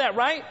 You know that,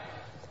 right?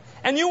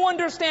 And you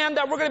understand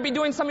that we're going to be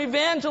doing some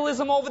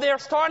evangelism over there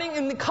starting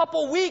in a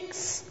couple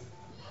weeks.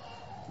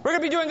 We're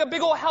going to be doing a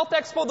big old health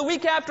expo the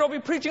week after. I'll be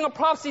preaching a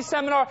prophecy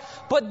seminar.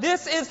 But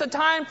this is the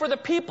time for the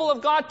people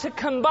of God to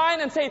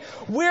combine and say,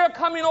 we're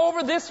coming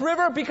over this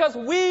river because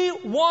we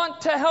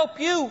want to help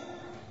you.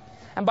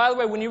 And by the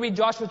way, when you read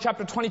Joshua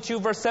chapter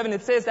 22, verse 7,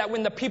 it says that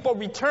when the people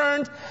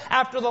returned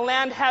after the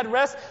land had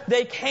rest,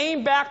 they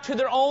came back to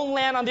their own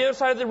land on the other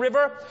side of the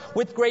river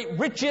with great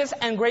riches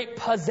and great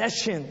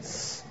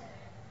possessions.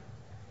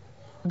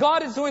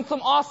 God is doing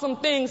some awesome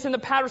things in the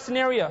Patterson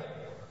area.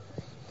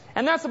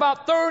 And that's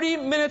about 30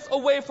 minutes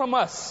away from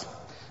us.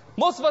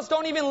 Most of us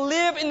don't even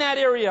live in that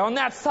area, on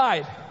that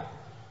side.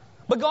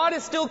 But God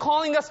is still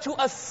calling us to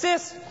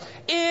assist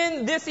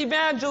in this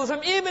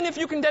evangelism. Even if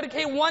you can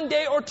dedicate 1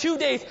 day or 2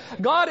 days,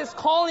 God is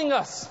calling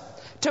us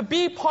to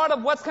be part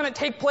of what's going to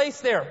take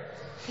place there.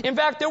 In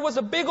fact, there was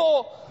a big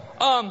old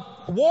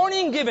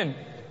warning given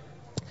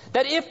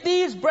that if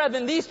these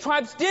brethren, these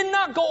tribes did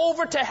not go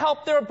over to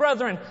help their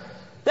brethren,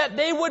 that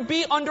they would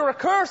be under a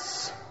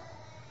curse.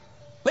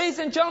 Ladies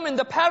and gentlemen,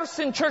 the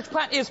Patterson church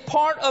plant is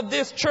part of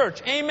this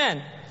church.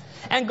 Amen.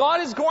 And God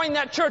is growing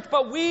that church,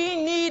 but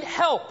we need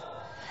help.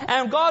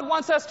 And God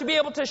wants us to be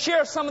able to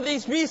share some of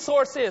these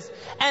resources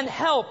and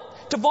help,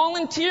 to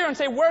volunteer and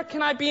say, where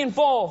can I be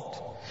involved?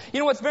 You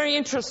know what's very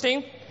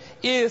interesting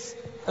is,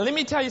 let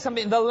me tell you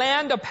something, the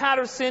land of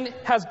Patterson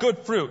has good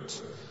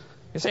fruit.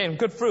 You're saying,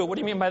 good fruit, what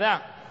do you mean by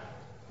that?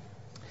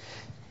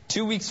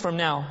 2 weeks from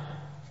now,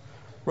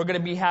 we're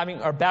going to be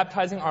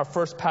baptizing our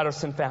first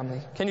Patterson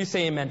family. Can you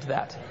say amen to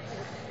that?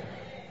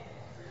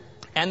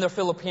 And they're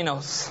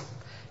Filipinos.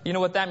 You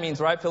know what that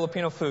means, right?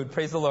 Filipino food.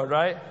 Praise the Lord,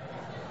 right?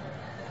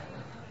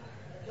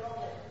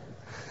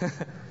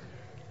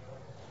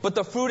 But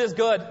the fruit is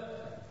good.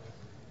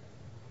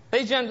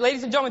 Ladies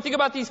and gentlemen, think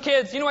about these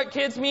kids. You know what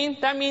kids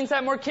mean? That means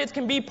that more kids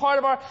can be part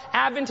of our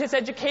Adventist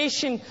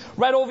education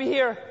right over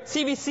here.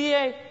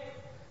 CVCA.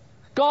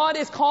 God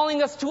is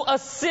calling us to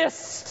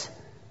assist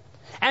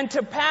and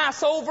to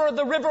pass over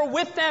the river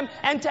with them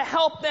and to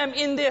help them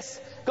in this.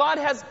 God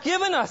has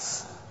given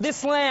us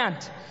this land,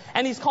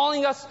 and He's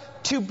calling us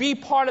to be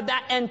part of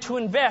that and to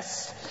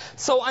invest.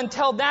 So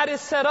until that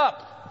is set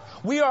up,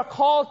 we are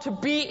called to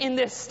be in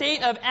this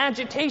state of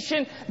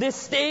agitation, this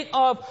state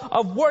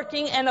of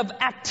working and of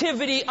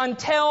activity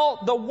until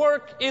the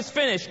work is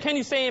finished. Can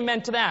you say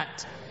amen to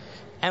that?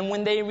 And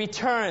when they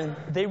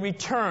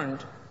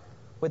returned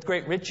with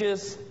great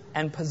riches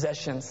and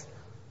possessions.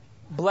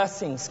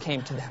 Blessings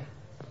came to them.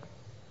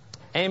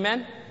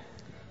 Amen?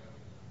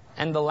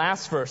 And the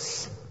last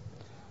verse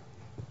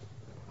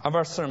of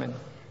our sermon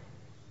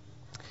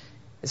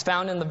is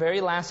found in the very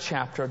last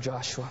chapter of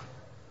Joshua.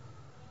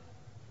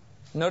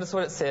 Notice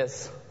what it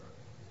says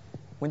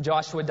when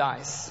Joshua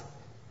dies.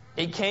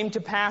 It came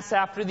to pass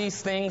after these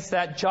things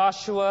that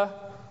Joshua,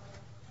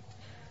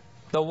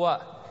 the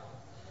what?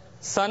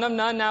 Son of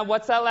Nun. Now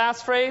what's that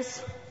last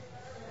phrase?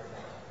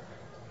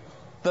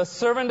 The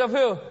servant of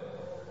who?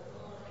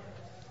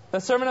 The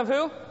servant of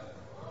who?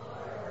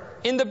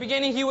 In the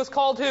beginning he was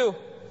called who?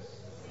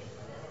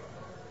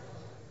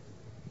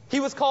 He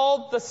was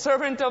called the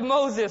servant of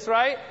Moses,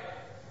 right?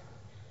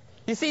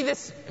 You see,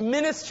 this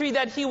ministry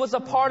that he was a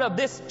part of,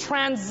 this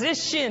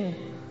transition,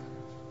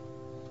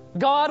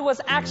 God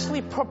was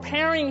actually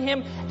preparing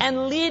him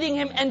and leading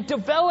him and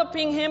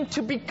developing him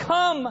to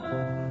become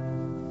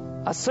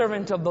a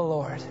servant of the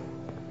Lord.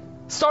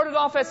 Started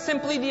off as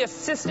simply the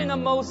assistant of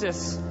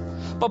Moses,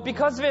 but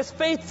because of his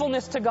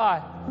faithfulness to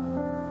God,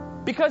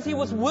 because he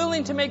was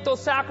willing to make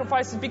those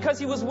sacrifices, because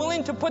he was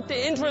willing to put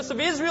the interests of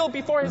Israel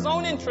before his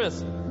own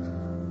interests,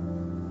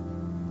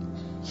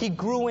 he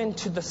grew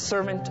into the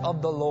servant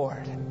of the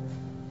Lord.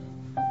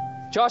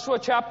 Joshua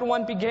chapter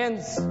 1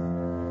 begins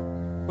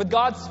with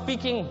God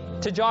speaking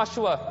to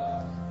Joshua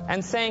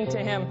and saying to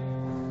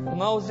him,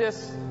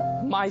 Moses,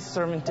 my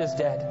servant is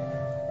dead.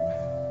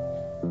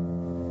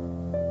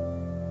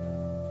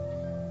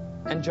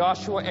 And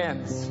Joshua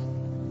ends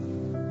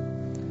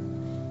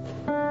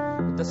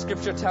with the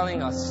scripture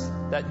telling us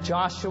that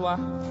Joshua,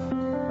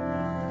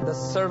 the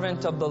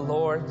servant of the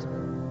Lord,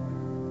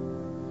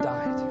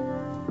 died.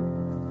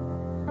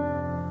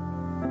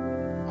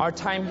 Our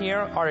time here,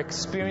 our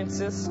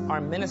experiences,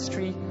 our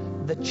ministry,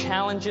 the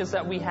challenges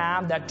that we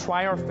have that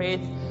try our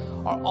faith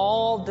are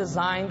all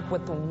designed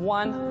with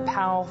one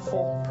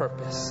powerful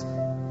purpose: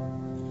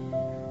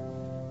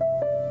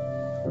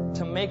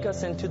 to make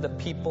us into the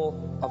people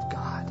of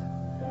God,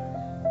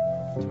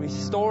 to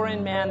restore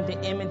in man the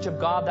image of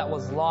God that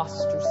was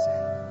lost through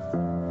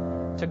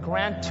sin, to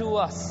grant to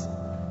us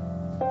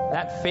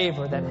that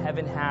favor that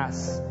heaven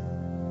has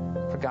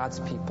for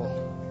God's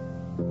people.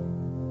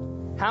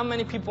 How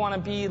many people want to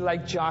be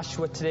like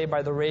Joshua today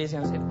by the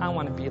raising hands? I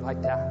want to be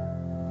like that.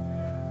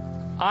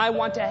 I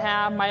want to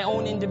have my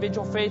own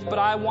individual faith, but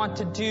I want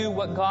to do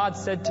what God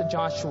said to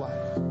Joshua.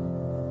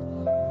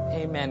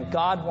 Amen.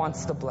 God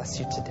wants to bless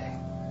you today.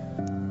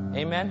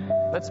 Amen.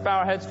 Let's bow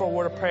our heads for a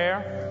word of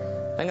prayer.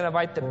 I'm going to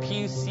invite the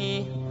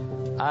PUC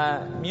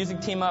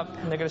music team up,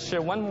 and they're going to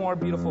share one more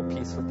beautiful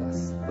piece with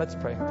us. Let's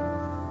pray.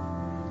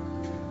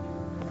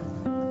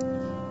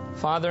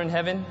 Father in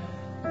heaven,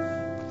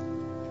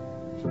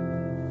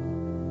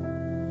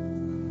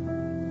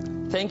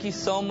 thank you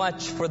so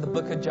much for the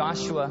book of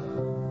Joshua,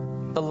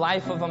 the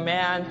life of a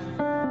man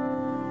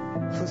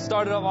who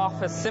started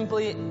off as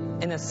simply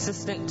an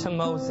assistant to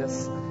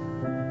Moses,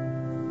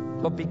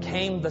 but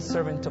became the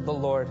servant of the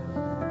Lord.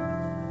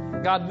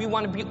 God, we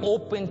want to be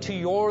open to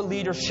your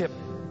leadership.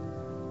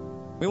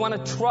 We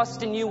want to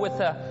trust in you with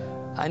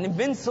an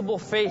invincible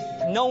faith,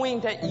 knowing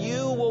that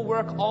you will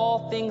work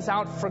all things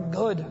out for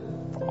good,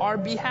 for our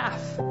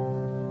behalf.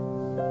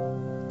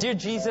 Dear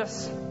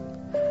Jesus,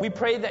 we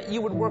pray that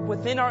you would work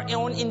within our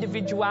own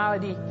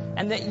individuality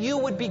and that you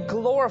would be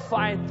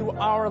glorified through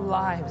our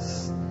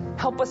lives.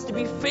 Help us to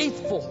be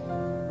faithful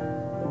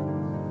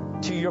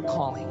to your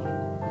calling.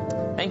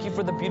 Thank you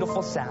for the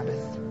beautiful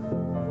Sabbath.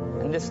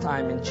 And this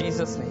time, in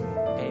Jesus' name,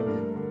 amen.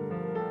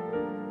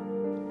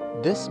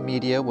 This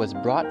media was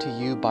brought to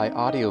you by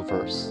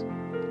Audioverse,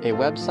 a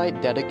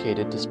website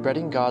dedicated to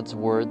spreading God's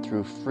Word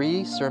through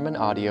free sermon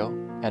audio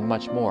and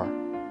much more.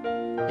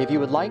 If you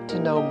would like to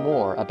know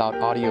more about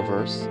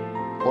Audioverse,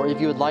 or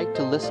if you would like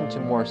to listen to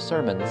more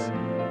sermons,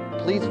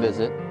 please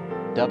visit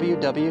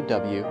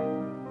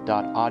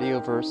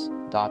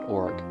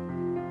www.audioverse.org.